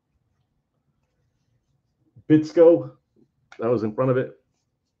 Bitsko, that was in front of it.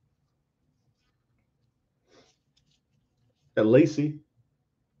 At Lacey.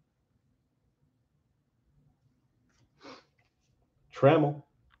 Trammell.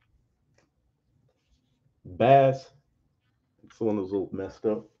 Bass. It's the one that was a little messed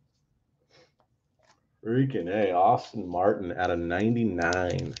up. Freaking A. Austin Martin out of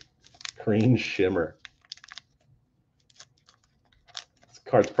 99. Green shimmer. This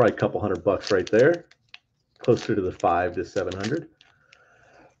card's probably a couple $100 right there. Closer to the 5 to 700.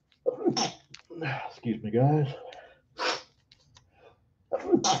 Excuse me, guys.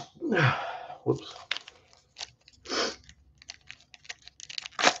 Whoops.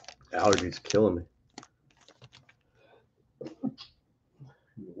 Allergies killing me.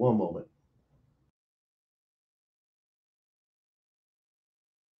 One moment.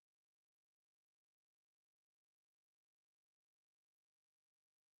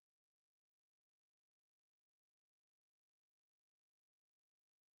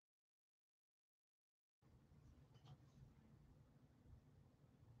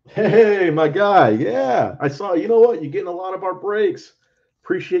 Hey, my guy. Yeah, I saw. You know what? You're getting a lot of our breaks.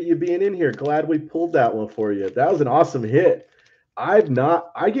 Appreciate you being in here. Glad we pulled that one for you. That was an awesome hit. I get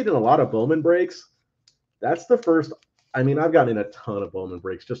in a lot of Bowman breaks. That's the first. I mean, I've gotten in a ton of Bowman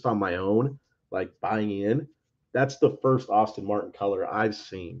breaks just on my own, like buying in. That's the first Austin Martin color I've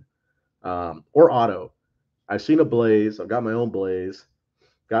seen, or auto. I've seen a Blaze. I've got my own Blaze.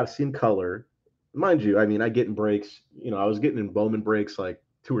 Got to see color. Mind you, I mean, I get in breaks. I was getting in Bowman breaks like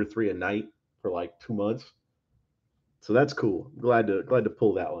 2 or 3 a night for like 2 months. So that's cool. Glad to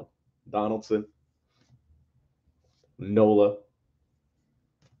pull that one. Donaldson, Nola,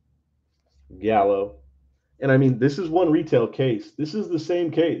 Gallo. And I mean, this is one retail case. This is the same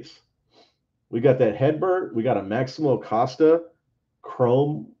case. We got that Hedberg. We got a Maximo Costa,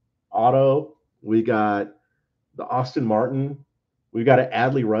 Chrome Auto. We got the Austin Martin. We got an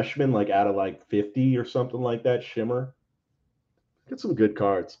Adley Rushman, like out of like 50 or something like that. Shimmer. Get some good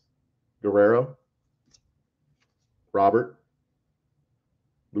cards. Guerrero, Robert,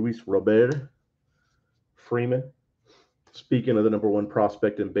 Luis Robert, Freeman. Speaking of the number one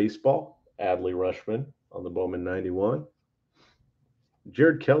prospect in baseball, Adley Rushman on the Bowman 91.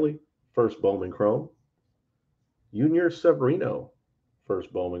 Jared Kelly. first Bowman Chrome. Junior Severino,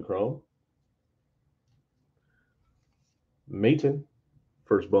 first Bowman Chrome. Mayton,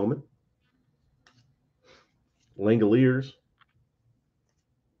 first Bowman. Langoliers,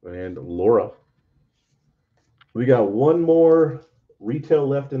 and Laura. We got one more retail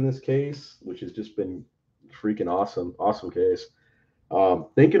left in this case, which has just been freaking awesome. Awesome case.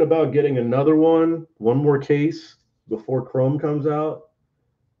 Thinking about getting another one more case before Chrome comes out.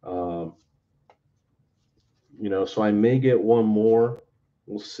 Um, so I may get one more.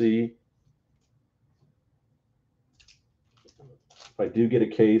 We'll see. If I do get a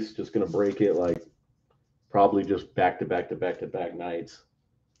case, just gonna break it like probably just back to back to back to back nights.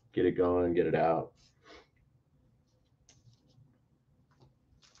 Get it going, get it out.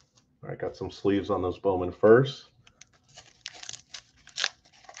 All right, got some sleeves on those Bowman first.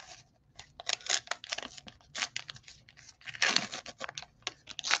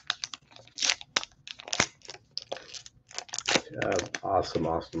 Yeah, awesome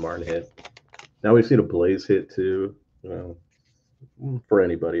Austin Martin hit. Now we've seen a Blaze hit too. For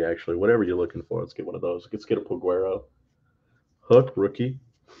anybody actually, whatever you're looking for, let's get one of those. Let's get a Paguero. Hook rookie.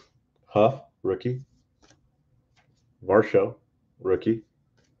 Huff rookie. Varsho rookie.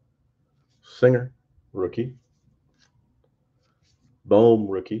 Singer rookie. Bohm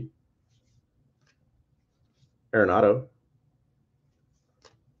rookie. Arenado.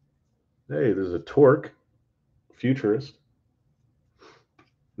 Hey, there's a Torque Futurist.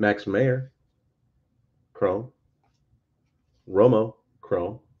 Max Mayer Chrome. Romo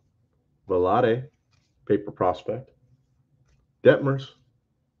Chrome. Velade Paper Prospect. Detmers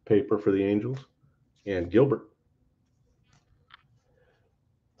Paper for the Angels. And Gilbert.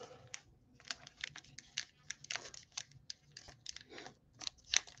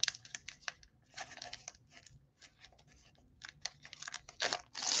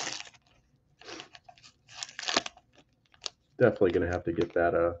 Definitely going to have to get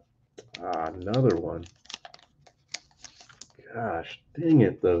that another one. Gosh, dang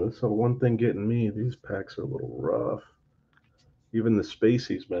it, though. That's the one thing getting me. These packs are a little rough. Even the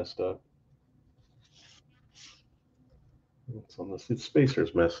Spacey's messed up. What's on this? The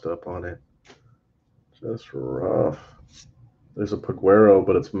Spacer's messed up on it. Just rough. There's a Paguero,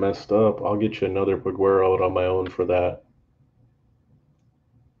 but it's messed up. I'll get you another Paguero out on my own for that.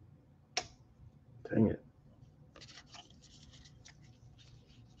 Dang it.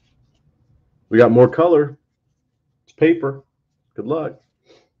 We got more color. It's paper. Good luck.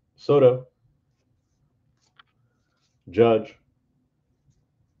 Soto. Judge.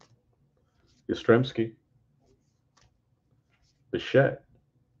 Yastrzemski. Bichette.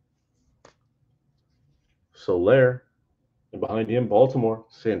 Soler. And behind him, Baltimore.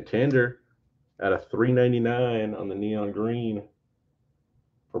 Santander at a $3.99 on the neon green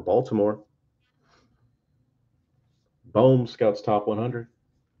for Baltimore. Bohm, Scouts Top 100.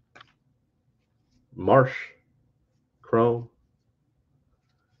 Marsh, Chrome.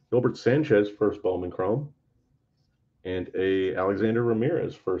 Gilbert Sanchez, first Bowman Chrome. And a Alexander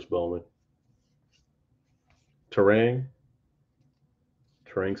Ramirez, first Bowman. Terang.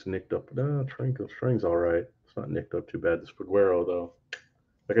 Terang's nicked up. No, Terang's all right. It's not nicked up too bad. This Paguero, though.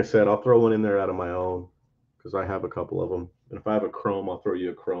 Like I said, I'll throw one in there out of my own because I have a couple of them. And if I have a Chrome, I'll throw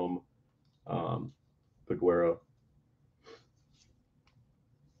you a Chrome Paguero.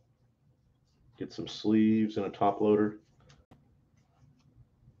 Get some sleeves and a top loader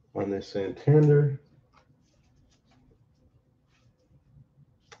on this Santander.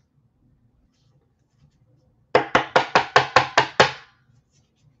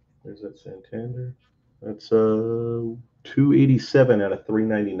 There's that Santander. That's 287 out of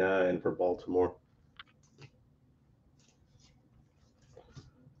 399 for Baltimore.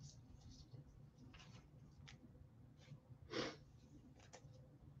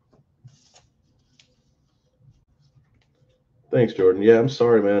 Thanks, Jordan. Yeah, I'm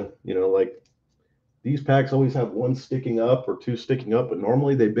sorry, man. Like these packs always have one sticking up or two sticking up, but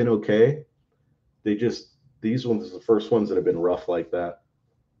normally they've been okay. These ones are the first ones that have been rough like that.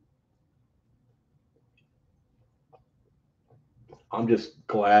 I'm just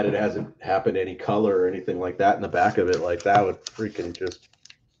glad it hasn't happened any color or anything like that in the back of it. Like that would freaking just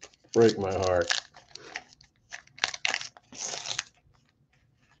break my heart.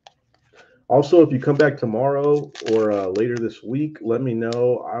 Also, if you come back tomorrow or later this week, let me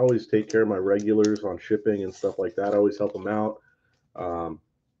know. I always take care of my regulars on shipping and stuff like that. I always help them out,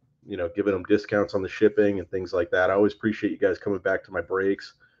 giving them discounts on the shipping and things like that. I always appreciate you guys coming back to my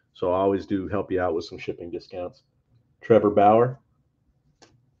breaks. So I always do help you out with some shipping discounts. Trevor Bauer,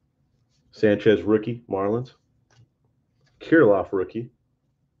 Sanchez rookie, Marlins. Kirilloff rookie.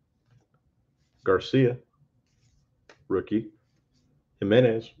 Garcia, rookie.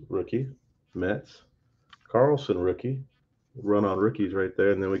 Jimenez, rookie. Mets. Carlson, rookie. Run on rookies right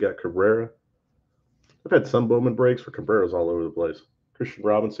there. And then we got Cabrera. I've had some Bowman breaks for Cabrera's all over the place. Christian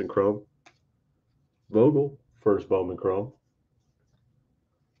Robinson, Chrome. Vogel, first Bowman Chrome.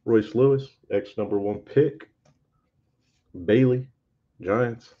 Royce Lewis, X #1 pick. Bailey,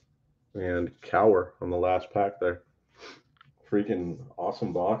 Giants. And Cower on the last pack there. Freaking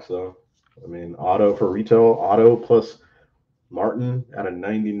awesome box, though. I mean, auto for retail, auto plus Martin at a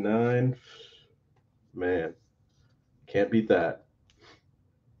 99. Man, can't beat that.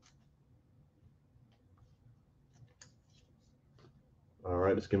 All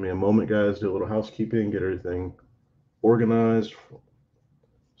right, just give me a moment, guys. Do a little housekeeping, get everything organized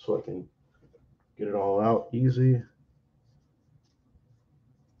so I can get it all out easy.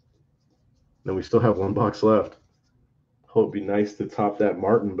 Then we still have one box left. Hope it'd be nice to top that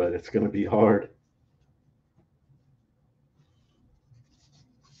Martin, but it's going to be hard.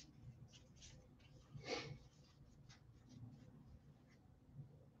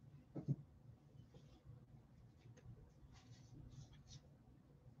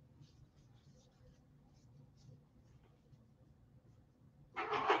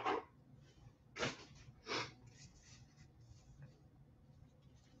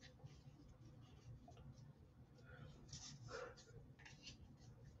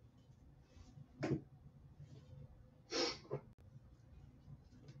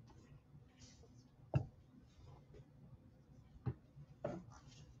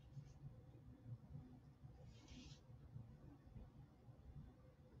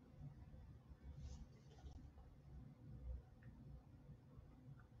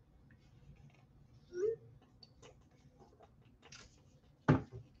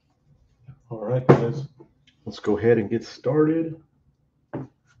 All right, guys, let's go ahead and get started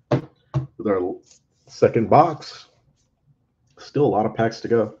with our second box. Still a lot of packs to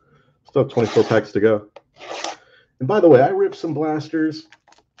go. Still have 24 packs to go. And by the way, I ripped some blasters.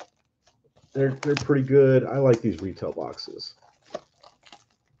 They're pretty good. I like these retail boxes.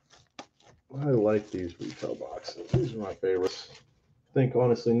 I like these retail boxes. These are my favorites. I think,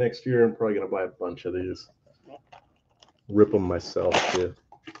 honestly, next year I'm probably going to buy a bunch of these. Rip them myself, too.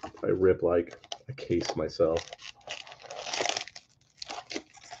 I rip like a case myself.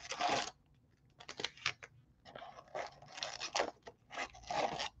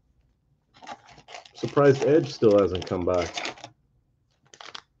 Surprised Edge still hasn't come by.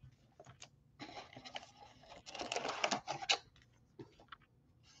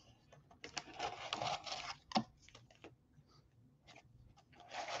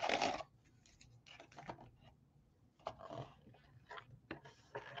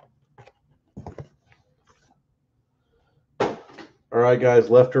 All right, guys,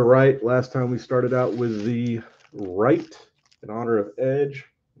 left or right? Last time we started out with the right in honor of Edge.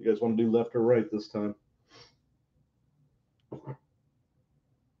 You guys want to do left or right this time?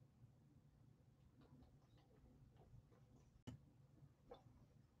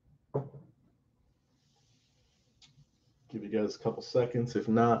 Give you guys a couple seconds. If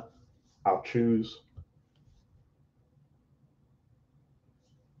not, I'll choose.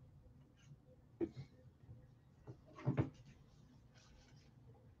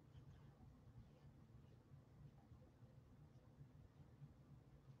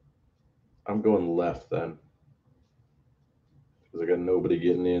 I'm going left then. Because I got nobody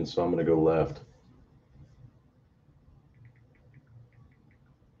getting in, so I'm going to go left.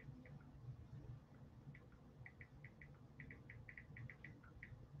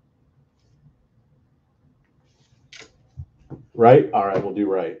 Right? All right, we'll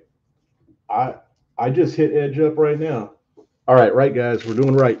do right. I just hit Edge up right now. All right, guys, we're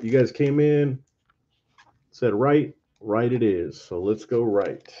doing right. You guys came in, said right, right it is. So let's go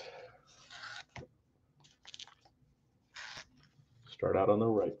right. Start out on the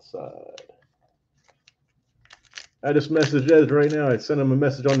right side. I just messaged Edge right now. I sent him a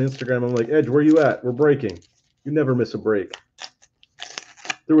message on Instagram. I'm like, Edge, where you at? We're breaking. You never miss a break.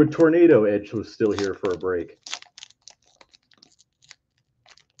 Through a tornado, Edge was still here for a break.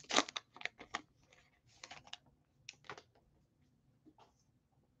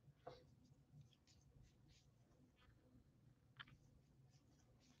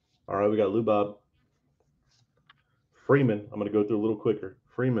 All right, we got Lou Bob. Freeman. I'm going to go through a little quicker.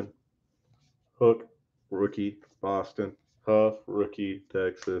 Freeman. Hook, rookie, Boston. Huff, rookie,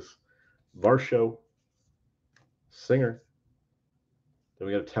 Texas. Varsho. Singer. Then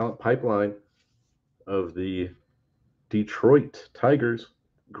we got a talent pipeline of the Detroit Tigers.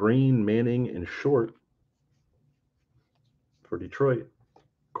 Green, Manning, and Short for Detroit.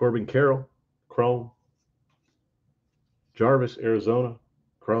 Corbin Carroll, Chrome. Jarvis, Arizona,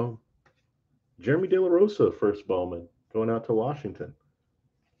 Chrome. Jeremy De La Rosa, first Bowman, going out to Washington.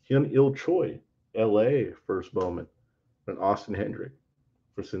 Hyun Il Choi, LA, first Bowman. And Austin Hendrick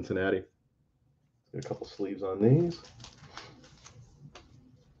for Cincinnati. Get a couple sleeves on these.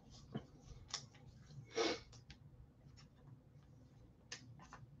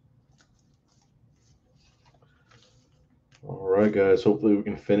 All right, guys. Hopefully we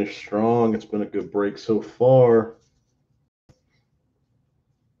can finish strong. It's been a good break so far.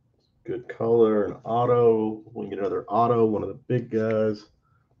 Good color, an auto. We can get another auto, one of the big guys.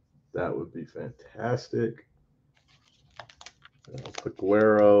 That would be fantastic.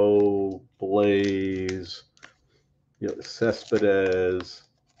 Peguero, Blaze, Cespedes,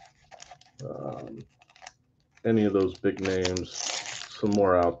 any of those big names. Some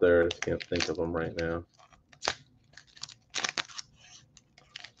more out there. I just can't think of them right now.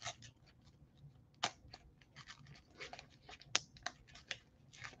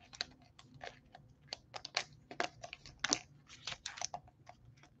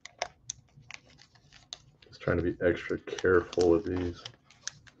 Just trying to be extra careful with these.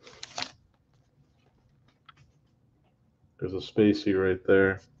 There's a Spacey right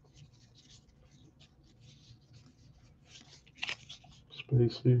there.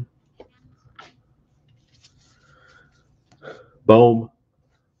 Spacey. Bohm.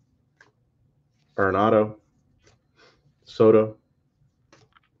 Arenado. Soto.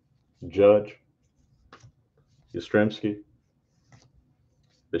 Judge. Yastrzemski.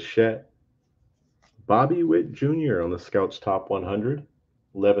 Bichette. Bobby Witt Jr. on the Scouts Top 100.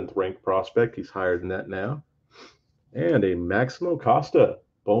 11th ranked prospect. He's higher than that now. And a Maximo Costa.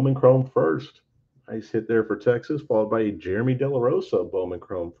 Bowman Chrome first. Nice hit there for Texas, followed by a Jeremy De La Rosa Bowman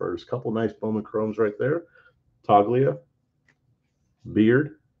Chrome first. Couple nice Bowman Chromes right there. Toglia,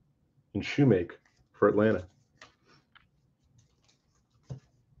 Beard, and Shoemake for Atlanta.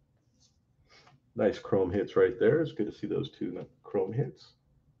 Nice Chrome hits right there. It's good to see those two Chrome hits.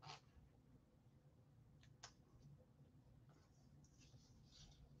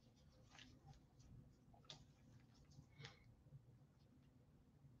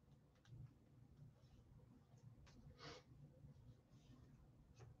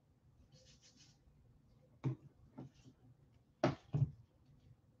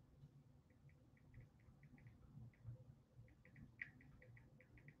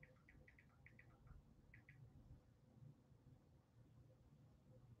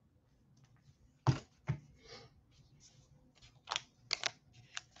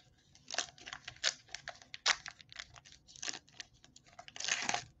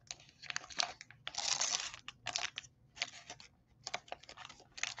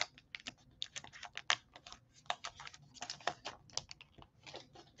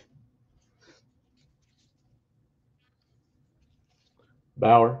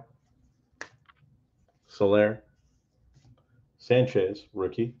 Bauer, Soler, Sanchez,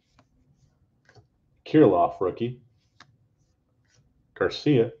 rookie. Kirilloff, rookie.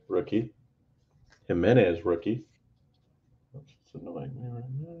 Garcia, rookie. Jimenez, rookie. It's annoying me right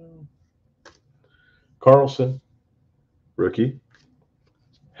now. Carlson, rookie.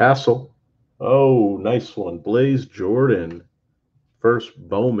 Hassel. Oh, nice one. Blaze Jordan, first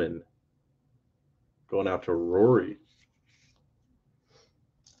Bowman. Going out to Rory.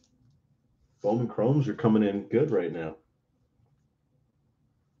 Bowman Chromes are coming in good right now.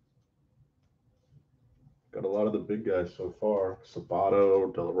 Got a lot of the big guys so far.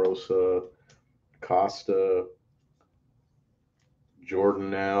 Sabato, De La Rosa, Costa, Jordan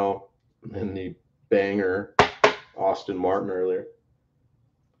now, and the banger Austin Martin earlier.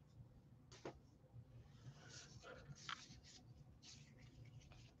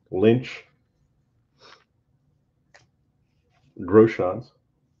 Lynch, Groshans,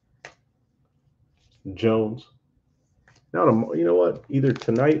 Jones. Now, you know what? Either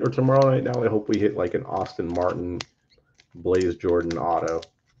tonight or tomorrow night. Now I hope we hit like an Austin Martin, Blaze Jordan auto.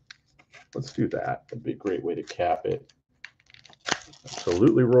 Let's do that. That'd be a great way to cap it.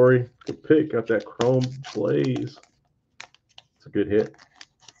 Absolutely, Rory. Good pick. Got that Chrome Blaze. It's a good hit.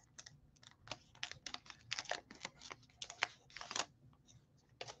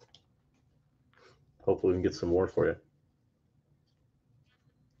 Hopefully we can get some more for you.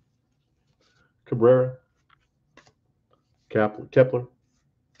 Cabrera, Kepler,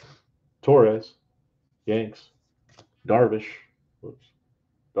 Torres, Yanks, Darvish,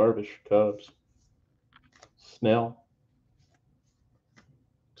 Cubs, Snell,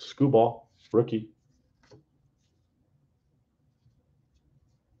 Skubal, rookie.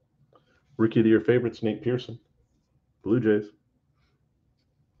 Rookie of the Year favorites, Nate Pearson, Blue Jays.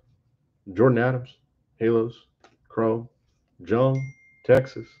 Jordan Adams, Halos, Chrome, Jung,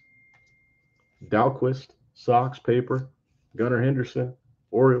 Texas, Dalquist, Sox, Paper, Gunnar Henderson,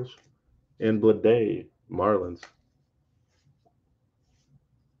 Orioles, and Blade, Marlins.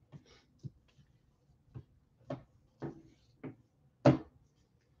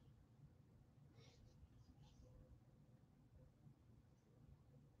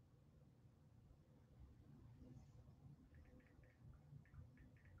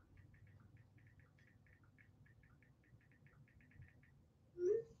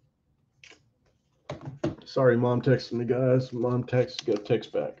 Sorry, mom texted me, guys. Mom text, got a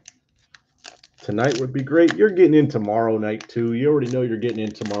text back. Tonight would be great. You're getting in tomorrow night too. You already know you're getting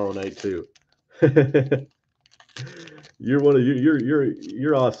in tomorrow night too. You're one of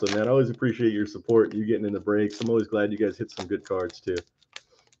you're awesome, man. I always appreciate your support. You getting in the breaks. I'm always glad you guys hit some good cards too.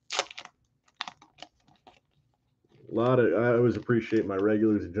 I always appreciate my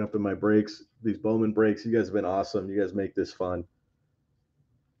regulars who jump in my breaks. These Bowman breaks. You guys have been awesome. You guys make this fun.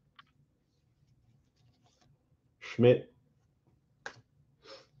 Schmidt,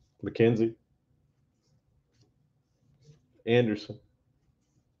 McKenzie, Anderson,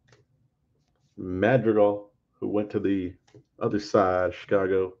 Madrigal, who went to the other side,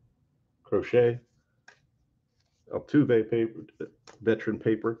 Chicago, Crochet, Altuve paper, veteran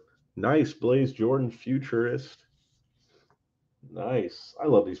paper. Nice, Blaze Jordan futurist. Nice. I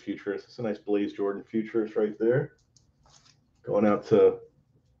love these futurists. It's a nice Blaze Jordan futurist right there. Going out to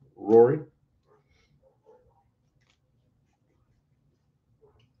Rory.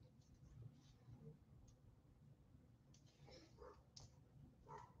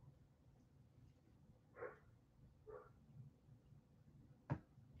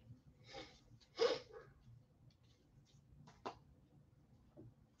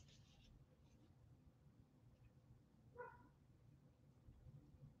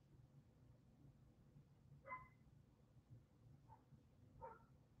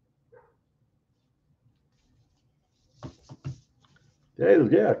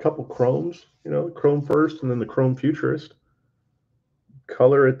 Yeah, a couple chromes. Chrome first, and then the Chrome futurist.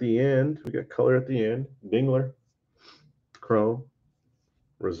 Color at the end. We got color at the end. Dingler, Chrome.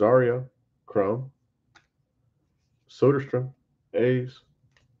 Rosario, Chrome. Soderstrom, A's.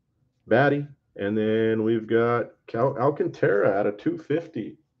 Batty, and then we've got Alcantara at a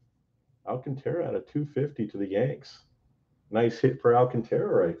 250. Alcantara at a 250 to the Yanks. Nice hit for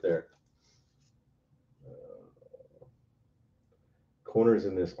Alcantara right there. Corners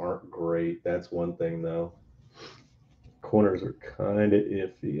in this aren't great. That's one thing, though. Corners are kind of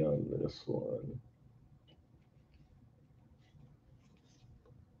iffy on this one.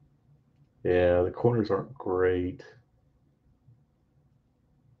 Yeah, the corners aren't great.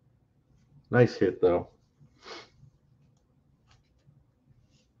 Nice hit, though.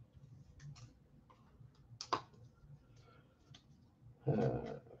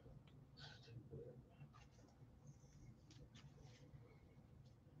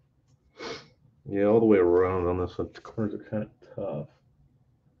 Yeah, all the way around on this one. The corners are kind of tough.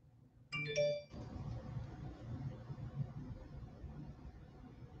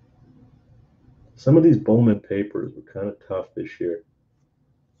 Some of these Bowman papers were kind of tough this year.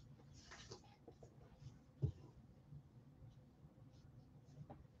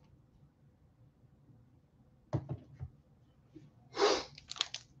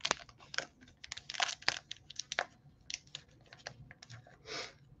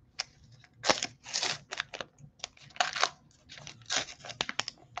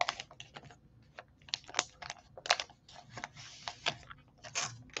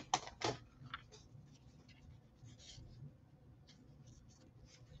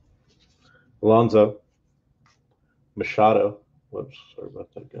 Alonzo, Machado. Whoops, sorry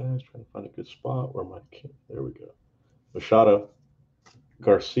about that, guys. Trying to find a good spot where my there we go. Machado,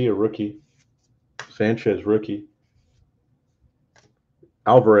 Garcia, rookie. Sanchez, rookie.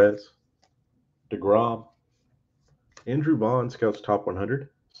 Alvarez, DeGrom. Andrew Bond, Scouts Top 100,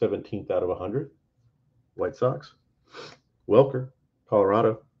 17th out of 100. White Sox. Welker,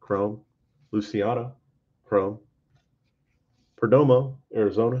 Colorado, Chrome. Luciano, Chrome. Perdomo,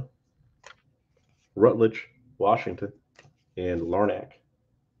 Arizona. Rutledge, Washington. And Larnack,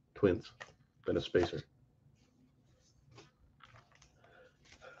 Twins. Been a spacer.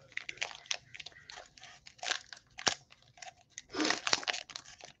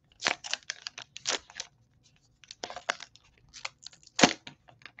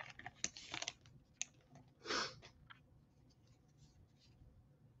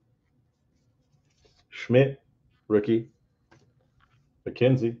 Schmidt, rookie.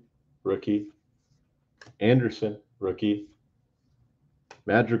 McKenzie, rookie. Anderson, rookie.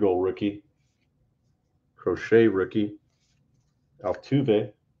 Madrigal rookie. Crochet rookie.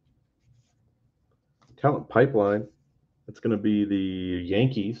 Altuve. Talent pipeline. That's going to be the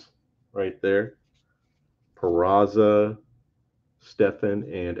Yankees right there. Peraza, Stephan,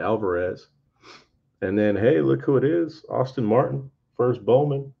 and Alvarez. And then, hey, look who it is. Austin Martin, first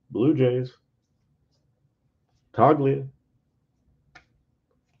Bowman, Blue Jays. Toglia.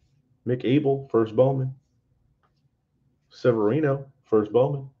 Mick Abel, first Bowman. Severino, first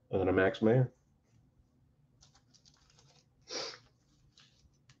Bowman. And then a Max Mayer.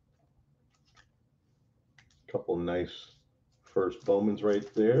 Couple nice first Bowmans right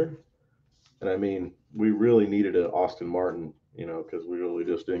there. And I mean, we really needed an Austin Martin, because we really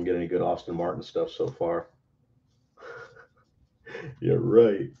just didn't get any good Austin Martin stuff so far. Yeah,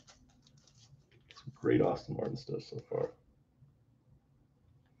 right. Some great Austin Martin stuff so far.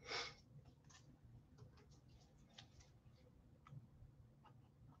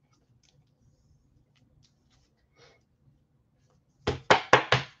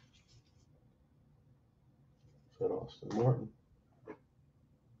 Is that Austin Martin?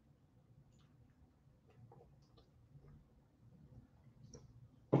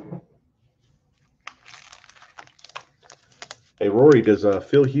 Hey, Rory, does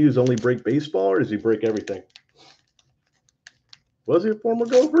Phil Hughes only break baseball, or does he break everything? Was he a former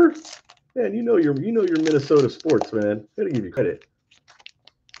Gopher? Man, you know your Minnesota sports, man. Gotta give you credit.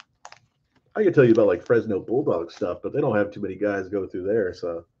 I can tell you about like Fresno Bulldog stuff, but they don't have too many guys go through there,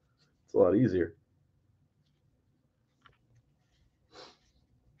 so it's a lot easier.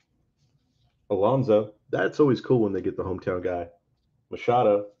 Alonzo, that's always cool when they get the hometown guy.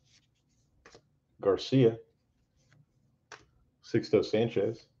 Machado, Garcia, Sixto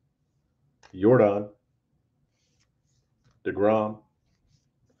Sanchez, Jordan, DeGrom.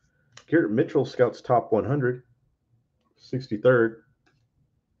 Garrett Mitchell scouts top 100, 63rd.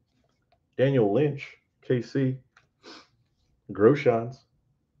 Daniel Lynch, KC. Groshans.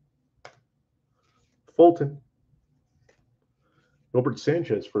 Fulton. Robert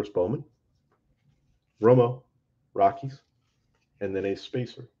Sanchez, first Bowman. Romo, Rockies. And then a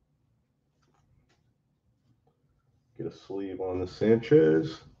spacer. Get a sleeve on the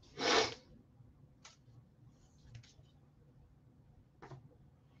Sanchez.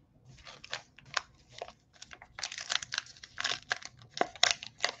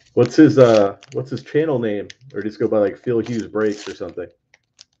 What's his channel name? Or just go by like Phil Hughes Breaks or something?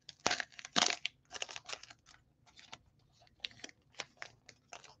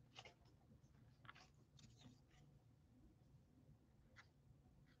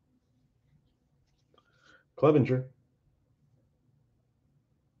 Clevenger.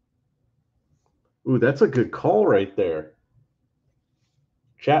 Ooh, that's a good call right there.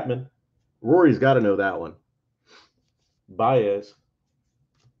 Chapman. Rory's got to know that one. Baez.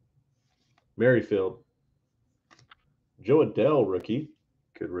 Merrifield. Joe Adele, rookie.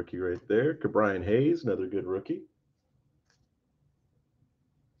 Good rookie right there. Cabrian Hayes, another good rookie.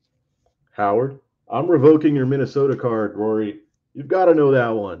 Howard. I'm revoking your Minnesota card, Rory. You've got to know that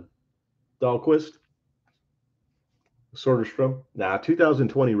one. Dahlquist. Soderstrom. Nah,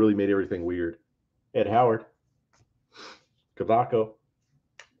 2020 really made everything weird. Ed Howard. Cavaco.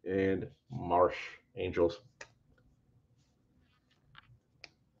 And Marsh. Angels.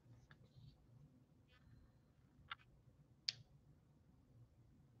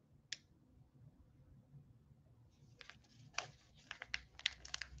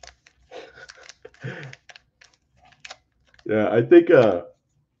 Yeah, I think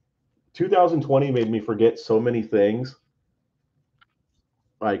 2020 made me forget so many things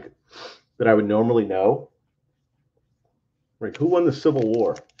like that I would normally know. Like, who won the Civil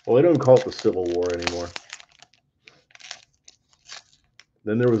War? Well, they don't call it the Civil War anymore.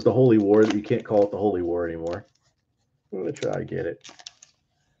 Then there was the Holy War that you can't call it the Holy War anymore. Which I get it.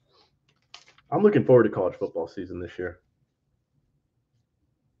 I'm looking forward to college football season this year.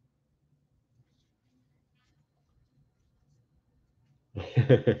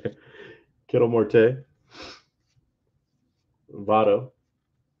 Kittle Morte, Votto,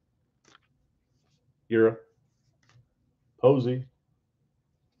 Ura, Posey,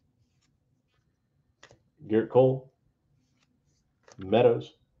 Garrett Cole,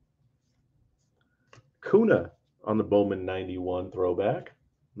 Meadows, Kuna on the Bowman 91 throwback.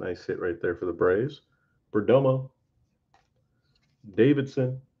 Nice hit right there for the Braves. Perdomo,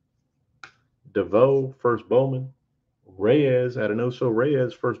 Davidson, DeVoe, first Bowman, Reyes, Adenoso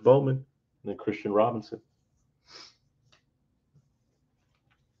Reyes, first Bowman, and then Christian Robinson.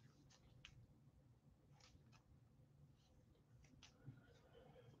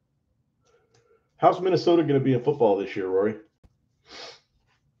 How's Minnesota going to be in football this year, Rory?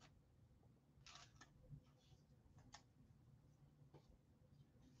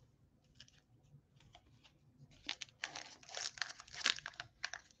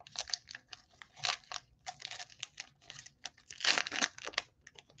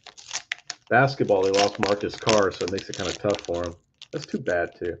 Basketball, they lost Marcus Carr, so it makes it kind of tough for him. That's too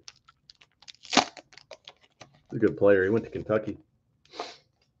bad, too. He's a good player. He went to Kentucky.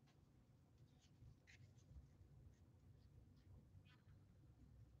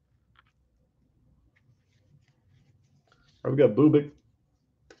 All right, we got Bubik,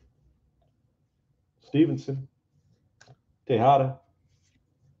 Stevenson, Tejada,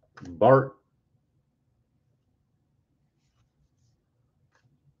 Bart.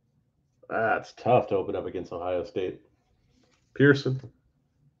 That's tough to open up against Ohio State. Pearson,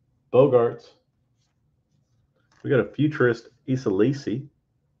 Bogarts. We got a futurist, Issa Lacey,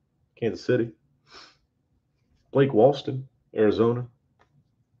 Kansas City. Blake Walston, Arizona.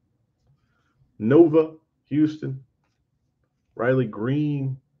 Nova, Houston. Riley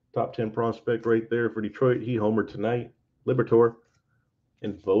Green, top 10 prospect right there for Detroit. He homered tonight. Libertor.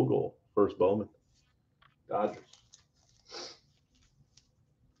 And Vogel, first Bowman. Dodgers.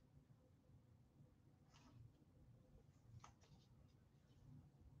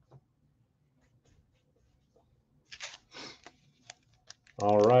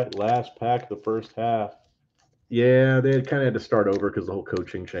 All right, last pack of the first half. Yeah, they kind of had to start over because the whole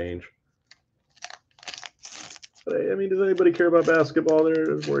coaching change. But, I mean, does anybody care about basketball?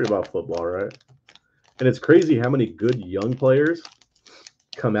 They're worried about football, right? And it's crazy how many good young players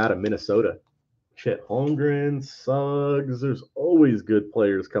come out of Minnesota. Chet Holmgren, Suggs. There's always good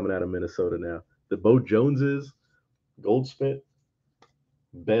players coming out of Minnesota now. The Bo Joneses, Goldsmith,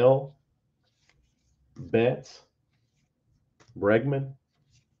 Bell, Betts, Bregman,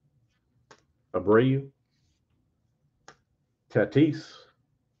 Abreu, Tatis,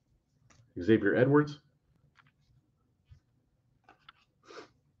 Xavier Edwards,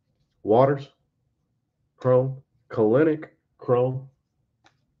 Waters, Chrome, Kalenic, Chrome,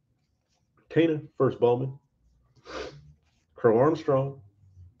 Kana, first Bowman, Crow Armstrong,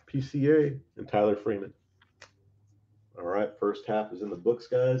 PCA, and Tyler Freeman. All right, first half is in the books,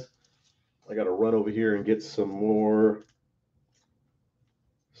 guys. I got to run over here and get some more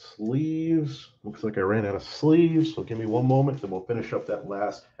sleeves. Looks like I ran out of sleeves, so give me one moment, then we'll finish up that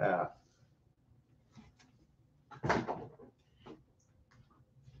last half.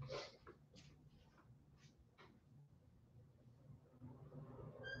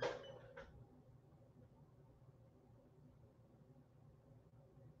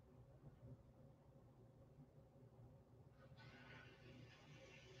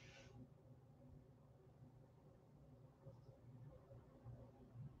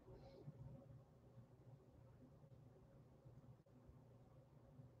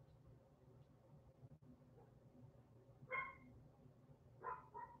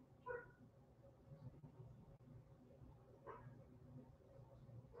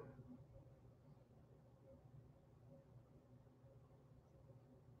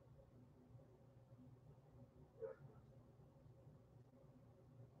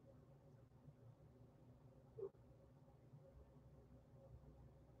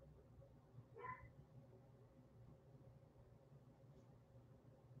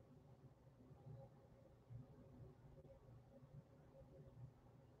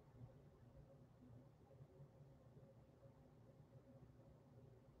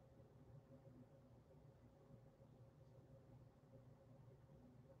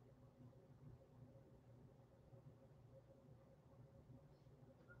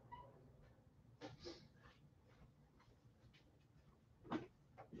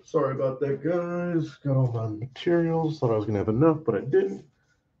 Sorry about that, guys. Got all my materials. Thought I was going to have enough, but I didn't.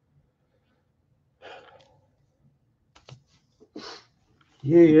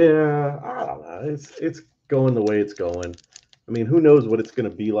 Yeah, I don't know. It's going the way it's going. I mean, who knows what it's going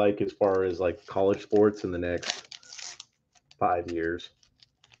to be like as far as like college sports in the next 5 years.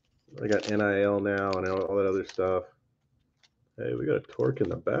 I got NIL now and all that other stuff. Hey, we got a torque in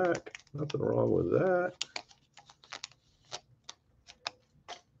the back. Nothing wrong with that.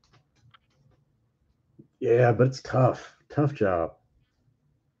 Yeah, but it's tough. Tough job.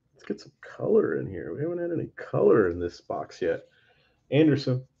 Let's get some color in here. We haven't had any color in this box yet.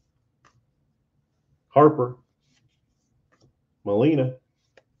 Anderson, Harper, Molina,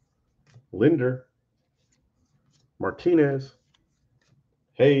 Linder, Martinez,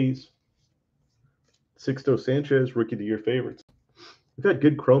 Hayes, Sixto Sanchez, rookie of the year favorites. We've had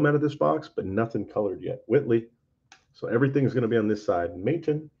good chrome out of this box, but nothing colored yet. Whitley. So everything's going to be on this side.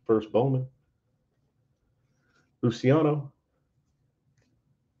 Mayton, first Bowman. Luciano,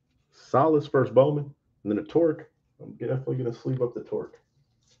 Salas, first Bowman. And then a torque. I'm definitely going to sleeve up the torque.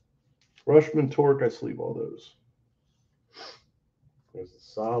 Rushman, torque, I sleeve all those. There's the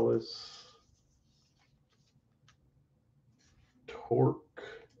Salas, torque,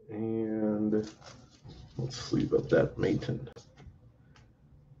 And let's sleeve up that Maton.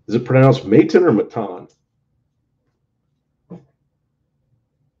 Is it pronounced Maton or Matan?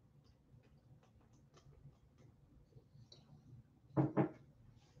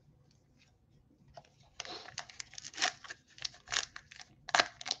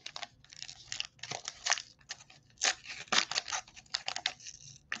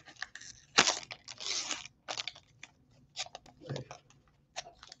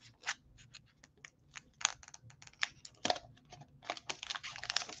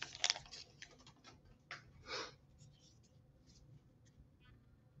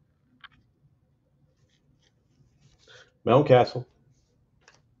 Mountcastle,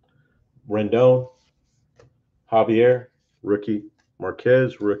 Rendon, Javier, rookie.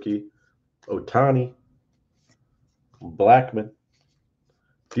 Marquez, rookie. Otani, Blackman,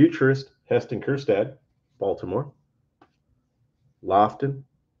 Futurist, Heston Kjerstad, Baltimore. Lofton,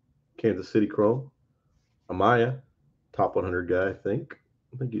 Kansas City Chrome. Amaya, top 100 guy, I think.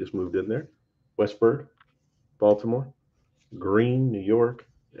 I think he just moved in there. Westberg, Baltimore. Green, New York.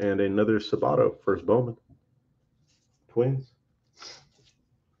 And another Sabato, first Bowman. Twins.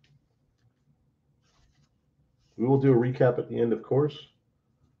 We will do a recap at the end, of course.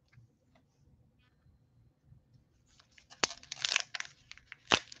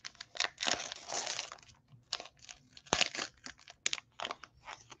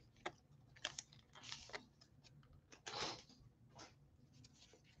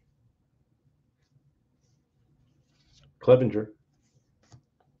 Clevenger,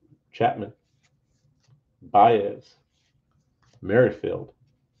 Chapman, Baez, Merrifield,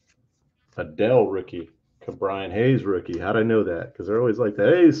 Adele rookie, Brian Hayes rookie. How'd I know that? Because they're always like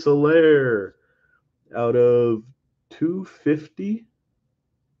that. Hey, Soler out of 250.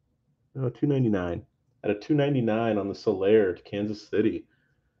 No, 299. Out of 299 on the Soler to Kansas City.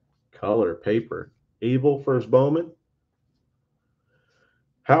 Color paper. Abel first Bowman.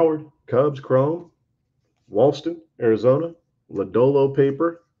 Howard, Cubs, Chrome. Walston, Arizona. Lodolo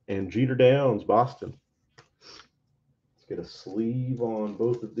paper. And Jeter Downs, Boston. Let's get a sleeve on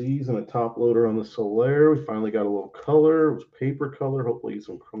both of these and a top loader on the Soler. We finally got a little color. It was paper color. Hopefully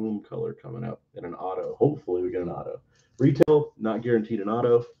some chrome color coming up in an auto. Hopefully we get an auto. Retail, not guaranteed an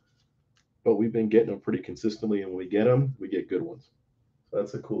auto, but we've been getting them pretty consistently, and when we get them, we get good ones. So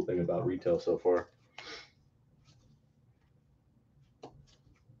that's the cool thing about retail so far.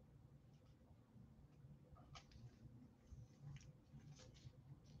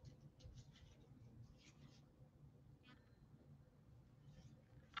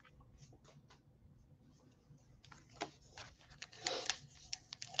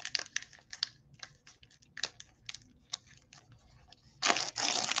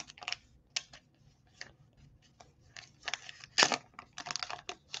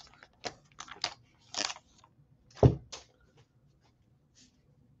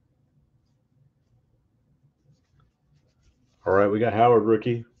 All right, we got Howard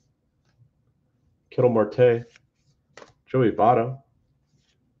rookie, Kittle Marte, Joey Votto,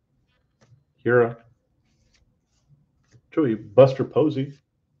 Hira, Joey Buster Posey,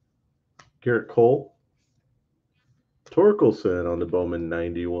 Garrett Cole, Torkelson on the Bowman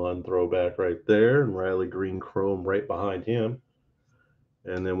 91 throwback right there, and Riley Green Chrome right behind him.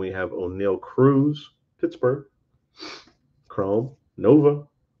 And then we have O'Neill Cruz, Pittsburgh, Chrome, Nova,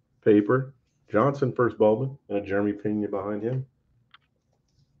 paper, Johnson first Bowman, and a Jeremy Pena behind him.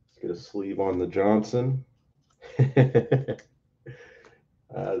 Let's get a sleeve on the Johnson.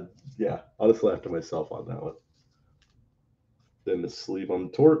 Yeah, I'll just laugh to myself on that one. Then the sleeve on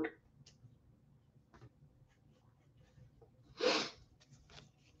the Torque.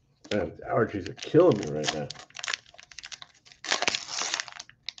 Man, allergies are killing me right now.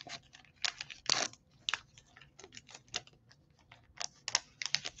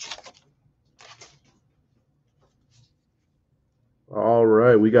 All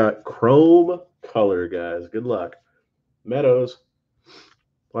right, we got chrome color, guys. Good luck. Meadows.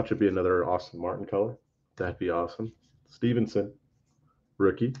 Watch it be another Austin Martin color. That'd be awesome. Stevenson,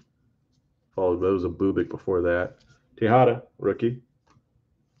 rookie. Followed by was a Bubik before that. Tejada, rookie.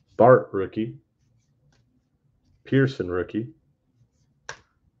 Bart, rookie. Pearson, rookie.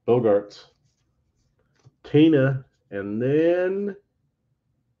 Bogarts. Tina, and then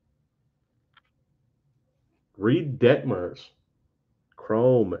Reed Detmers.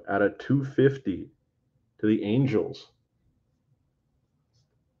 Chrome out of 250 to the Angels.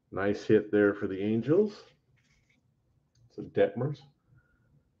 Nice hit there for the Angels. So Detmers.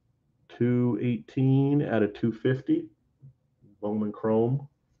 218 out of 250. Bowman Chrome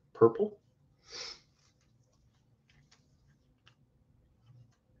purple.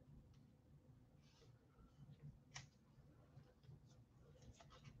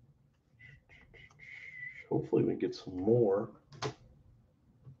 Hopefully we can get some more.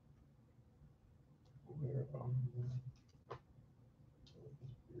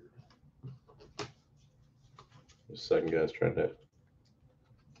 Just a second, guys, trying to.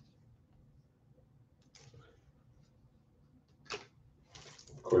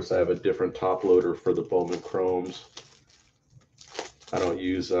 Of course, I have a different top loader for the Bowman Chromes. I don't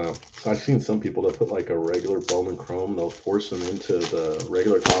use. I've seen some people that put like a regular Bowman Chrome. They'll force them into the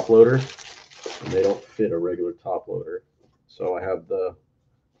regular top loader, and they don't fit a regular top loader. So I have the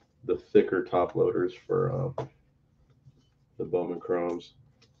thicker top loaders for the Bowman Chromes.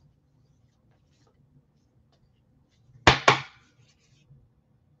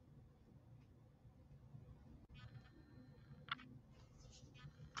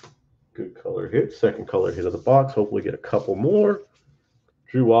 Good color hit. Second color hit of the box. Hopefully get a couple more.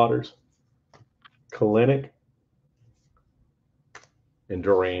 Drew Waters, Kalenic, and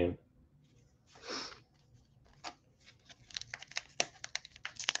Duran.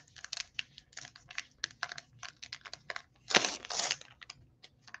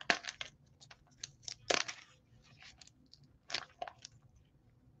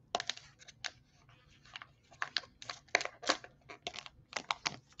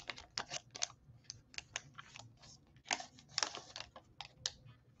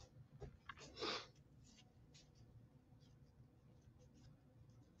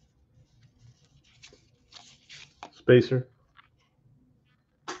 Spacer.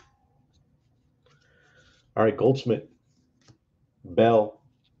 All right, Goldschmidt, Bell.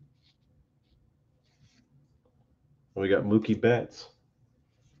 We got Mookie Betts,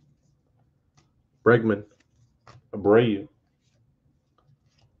 Bregman, Abreu,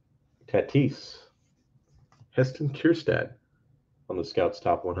 Tatis, Heston Kjerstad on the Scouts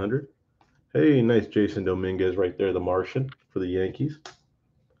Top 100. Hey, nice Jason Dominguez right there, the Martian for the Yankees.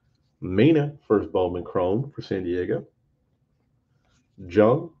 Mena, first Bowman Chrome for San Diego.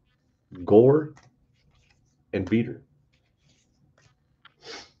 Jung, Gore, and Beater.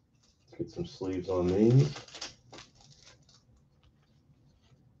 Let's get some sleeves on these.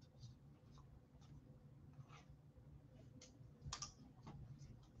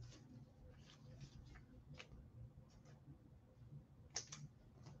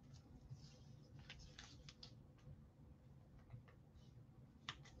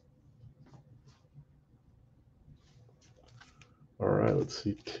 All right, let's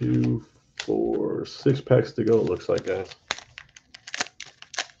see. 2, 4, 6 packs to go, it looks like, guys.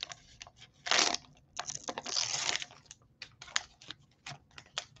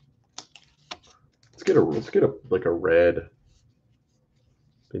 Let's get a like a red.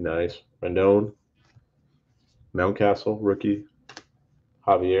 Be nice. Rendon, Mountcastle, rookie.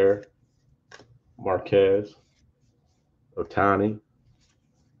 Javier, Marquez, Otani,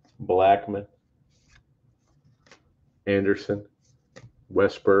 Blackman, Anderson,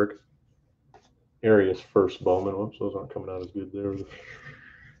 Westberg, Arias first Bowman. Whoops, those aren't coming out as good there.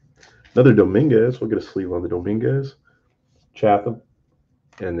 Another Dominguez. We'll get a sleeve on the Dominguez. Chatham.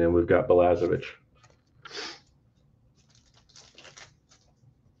 And then we've got Balazovic.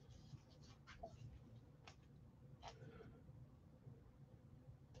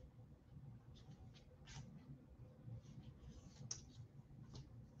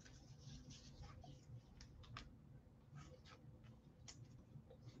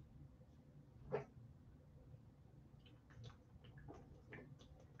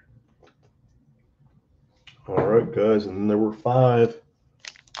 All right, guys, and then there were 5.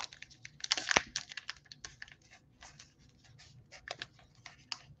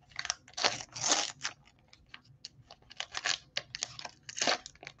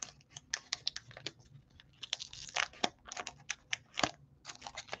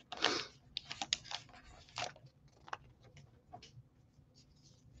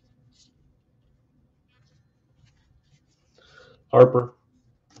 Harper,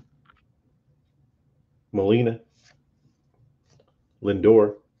 Molina,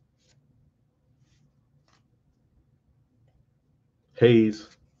 Lindor, Hayes,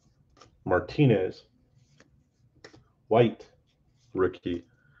 Martinez, White, rookie.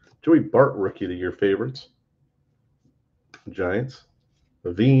 Joey Bart, rookie of the year favorites. Giants.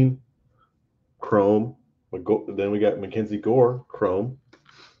 Levine, Chrome. Then we got Mackenzie Gore, Chrome.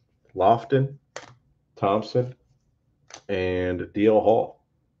 Lofton, Thompson, and DL Hall.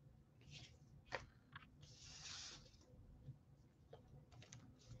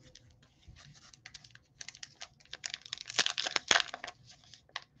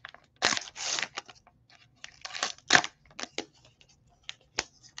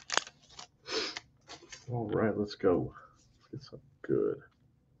 All right, let's go. Let's get something good.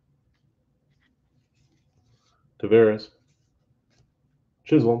 Tavares,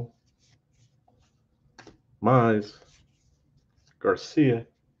 Chisholm, Mize, Garcia,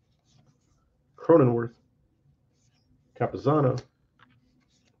 Cronenworth, Capizano,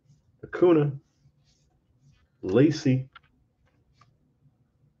 Acuna, Lacey,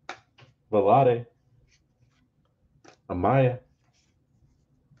 Velade, Amaya,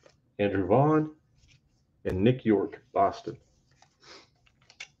 Andrew Vaughn, and Nick York, Boston.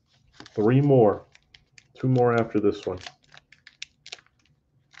 3 more. 2 more after this one.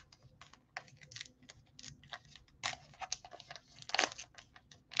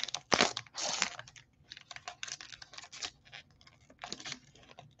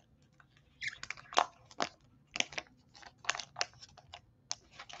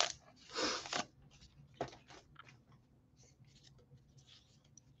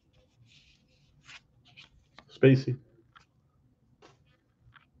 Spacey,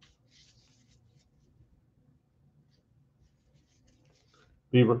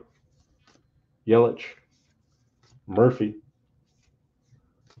 Bieber, Yelich, Murphy,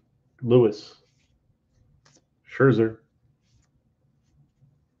 Lewis, Scherzer,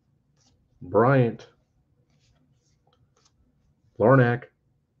 Bryant, Larnack,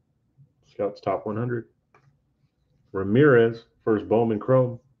 Scouts Top 100, Ramirez, first Bowman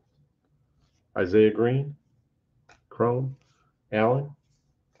Chrome, Isaiah Green, Chrome, Allen,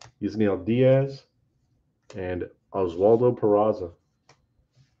 Yusniel Diaz, and Oswaldo Peraza.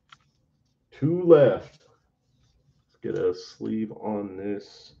 2 left. Let's get a sleeve on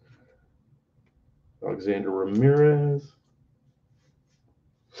this. Alexander Ramirez.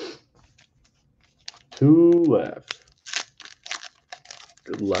 2 left.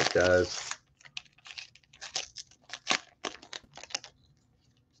 Good luck, guys.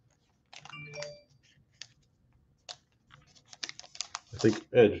 I think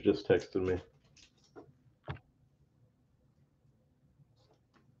Edge just texted me.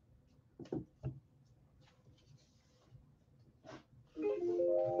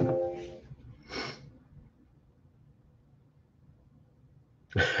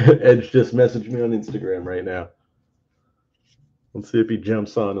 Edge just messaged me on Instagram right now. Let's see if he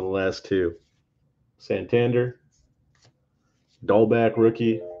jumps on in the last 2. Santander, Dahlback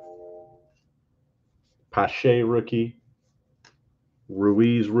rookie, Pache rookie,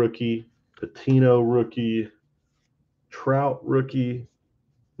 Ruiz rookie, Patino rookie, Trout rookie.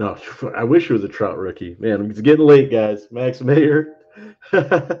 No, I wish it was a Trout rookie. Man, it's getting late, guys. Max Mayer,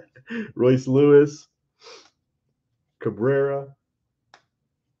 Royce Lewis, Cabrera,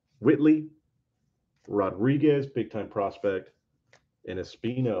 Whitley, Rodriguez, big-time prospect, and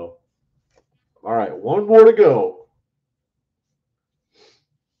Espino. All right, 1 more to go.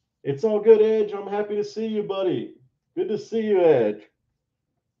 It's all good, Edge. I'm happy to see you, buddy. Good to see you, Edge.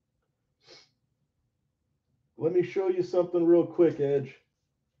 Let me show you something real quick, Edge.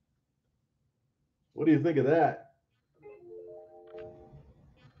 What do you think of that?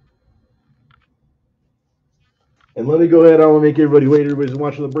 And let me go ahead. I want to make everybody wait. Everybody's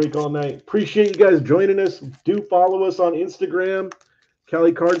watching the break all night. Appreciate you guys joining us. Do follow us on Instagram,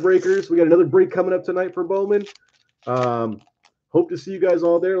 Cali Card Breakers. We got another break coming up tonight for Bowman. Hope to see you guys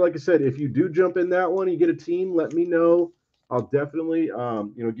all there. Like I said, if you do jump in that one, you get a team, let me know. I'll definitely,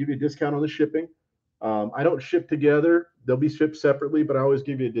 give you a discount on the shipping. I don't ship together. They'll be shipped separately, but I always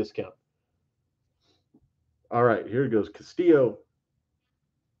give you a discount. All right, here it goes. Castillo,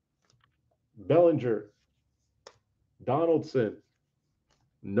 Bellinger, Donaldson,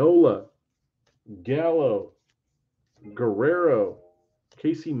 Nola, Gallo, Guerrero,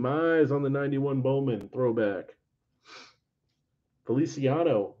 Casey Mize on the 91 Bowman throwback,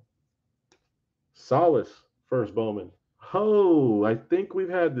 Feliciano, Salas, first Bowman. Oh, I think we've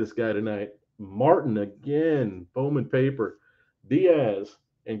had this guy tonight. Martin again, Bowman paper, Diaz,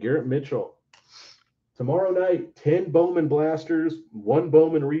 and Garrett Mitchell. Tomorrow night, 10 Bowman blasters, 1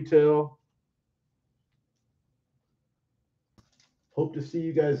 Bowman retail. Hope to see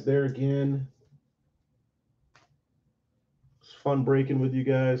you guys there again. It's fun breaking with you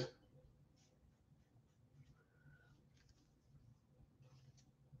guys.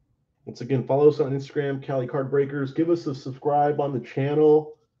 Once again, follow us on Instagram, Cali Card Breakers. Give us a subscribe on the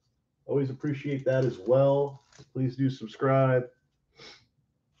channel. Always appreciate that as well. Please do subscribe.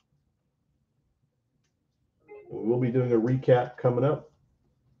 We'll be doing a recap coming up.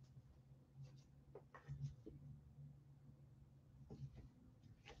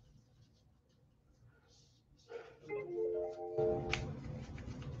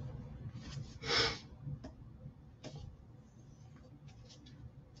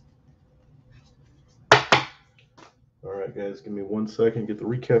 All right, guys, give me 1 second, get the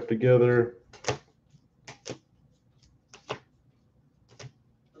recap together.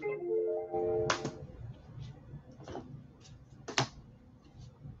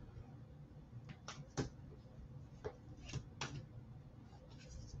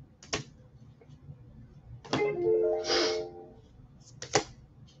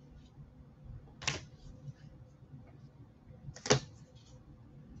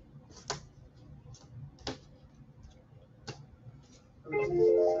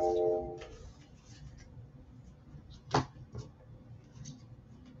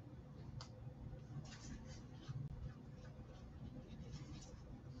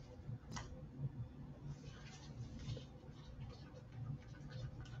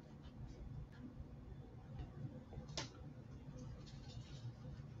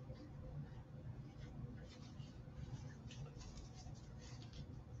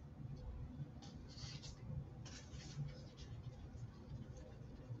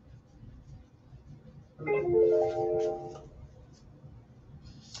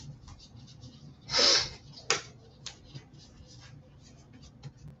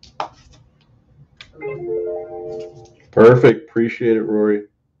 Perfect. Appreciate it, Rory.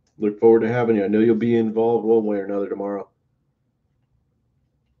 Look forward to having you. I know you'll be involved one way or another tomorrow.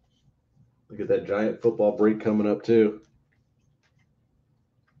 Look at that giant football break coming up, too.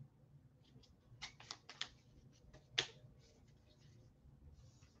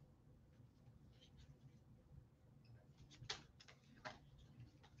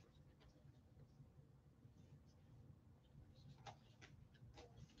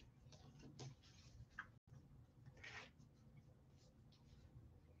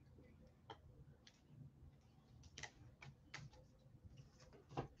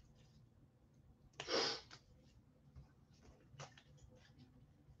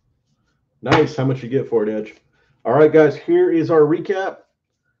 Nice. How much you get for it, Edge? All right, guys. Here is our recap.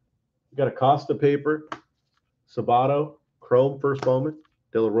 We got Acosta paper, Sabato, Chrome first Bowman,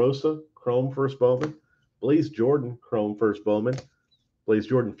 De La Rosa, Chrome first Bowman, Blaze Jordan, Chrome first Bowman, Blaze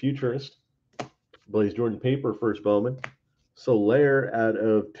Jordan Futurist, Blaze Jordan paper first Bowman, Soler out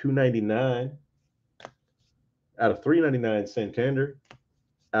of 299, out of 399 Santander,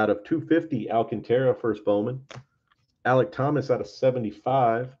 out of 250 Alcantara first Bowman, Alec Thomas out of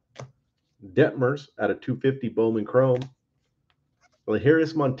 75, Detmers out of 250 Bowman Chrome,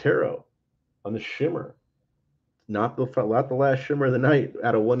 Harris Montero on the shimmer, not the last shimmer of the night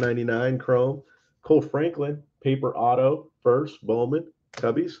out of 199 Chrome, Cole Franklin paper auto first Bowman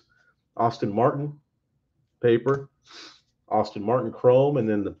Cubbies, Austin Martin paper, Austin Martin Chrome, and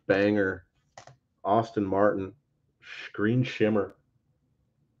then the banger Austin Martin green shimmer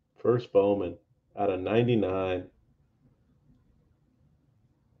first Bowman out of 99.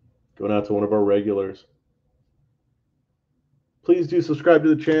 Going out to one of our regulars. Please do subscribe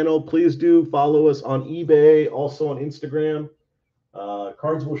to the channel. Please do follow us on eBay, also on Instagram.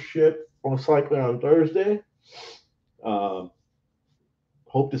 Cards will ship most likely on Thursday. Hope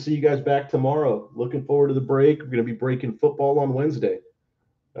to see you guys back tomorrow. Looking forward to the break. We're going to be breaking football on Wednesday.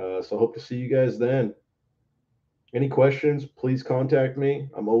 So hope to see you guys then. Any questions, please contact me.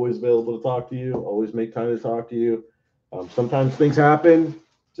 I'm always available to talk to you. Always make time to talk to you. Sometimes things happen.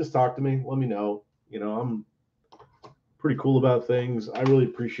 Just talk to me. Let me know. I'm pretty cool about things. I really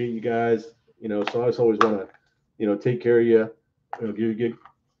appreciate you guys. So I just always want to, take care of you. Give you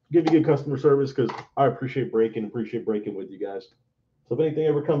good customer service because I appreciate breaking with you guys. So if anything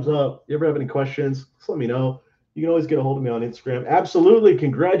ever comes up, you ever have any questions, just let me know. You can always get a hold of me on Instagram. Absolutely.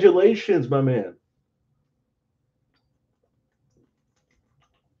 Congratulations, my man.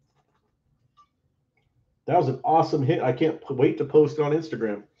 That was an awesome hit. I can't wait to post it on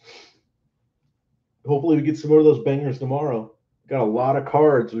Instagram. Hopefully we get some more of those bangers tomorrow. Got a lot of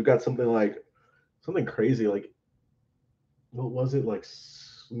cards. We've got something crazy. Like, what was it? Like,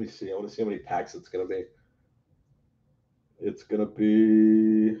 let me see. I want to see how many packs it's going to be. It's going to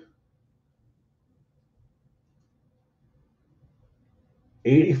be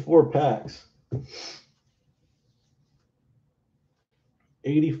 84 packs.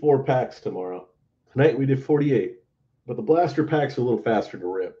 84 packs tomorrow. Tonight we did 48. But the blaster packs are a little faster to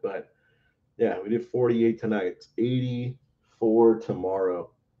rip. But yeah, we did 48 tonight. It's 84 tomorrow.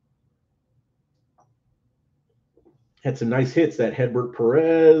 Had some nice hits. That Hedbert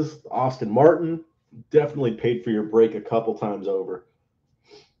Perez, Austin Martin. Definitely paid for your break a couple times over.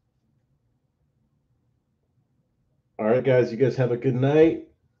 All right, guys. You guys have a good night.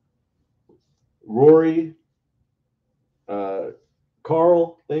 Rory,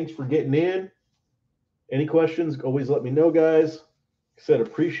 Carl, thanks for getting in. Any questions, always let me know, guys. Said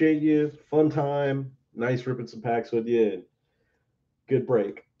appreciate you. Fun time. Nice ripping some packs with you. And good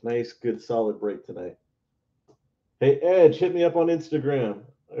break. Nice, good, solid break tonight. Hey, Edge, hit me up on Instagram.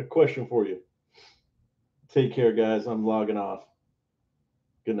 A question for you. Take care, guys. I'm logging off.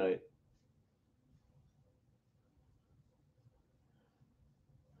 Good night.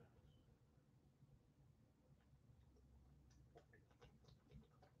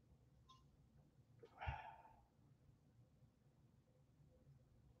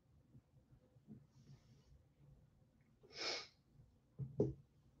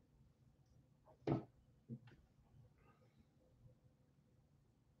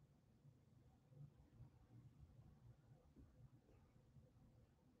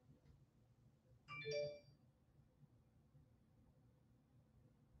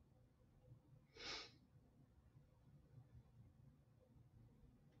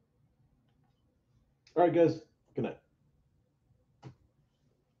 All right, guys. Good night.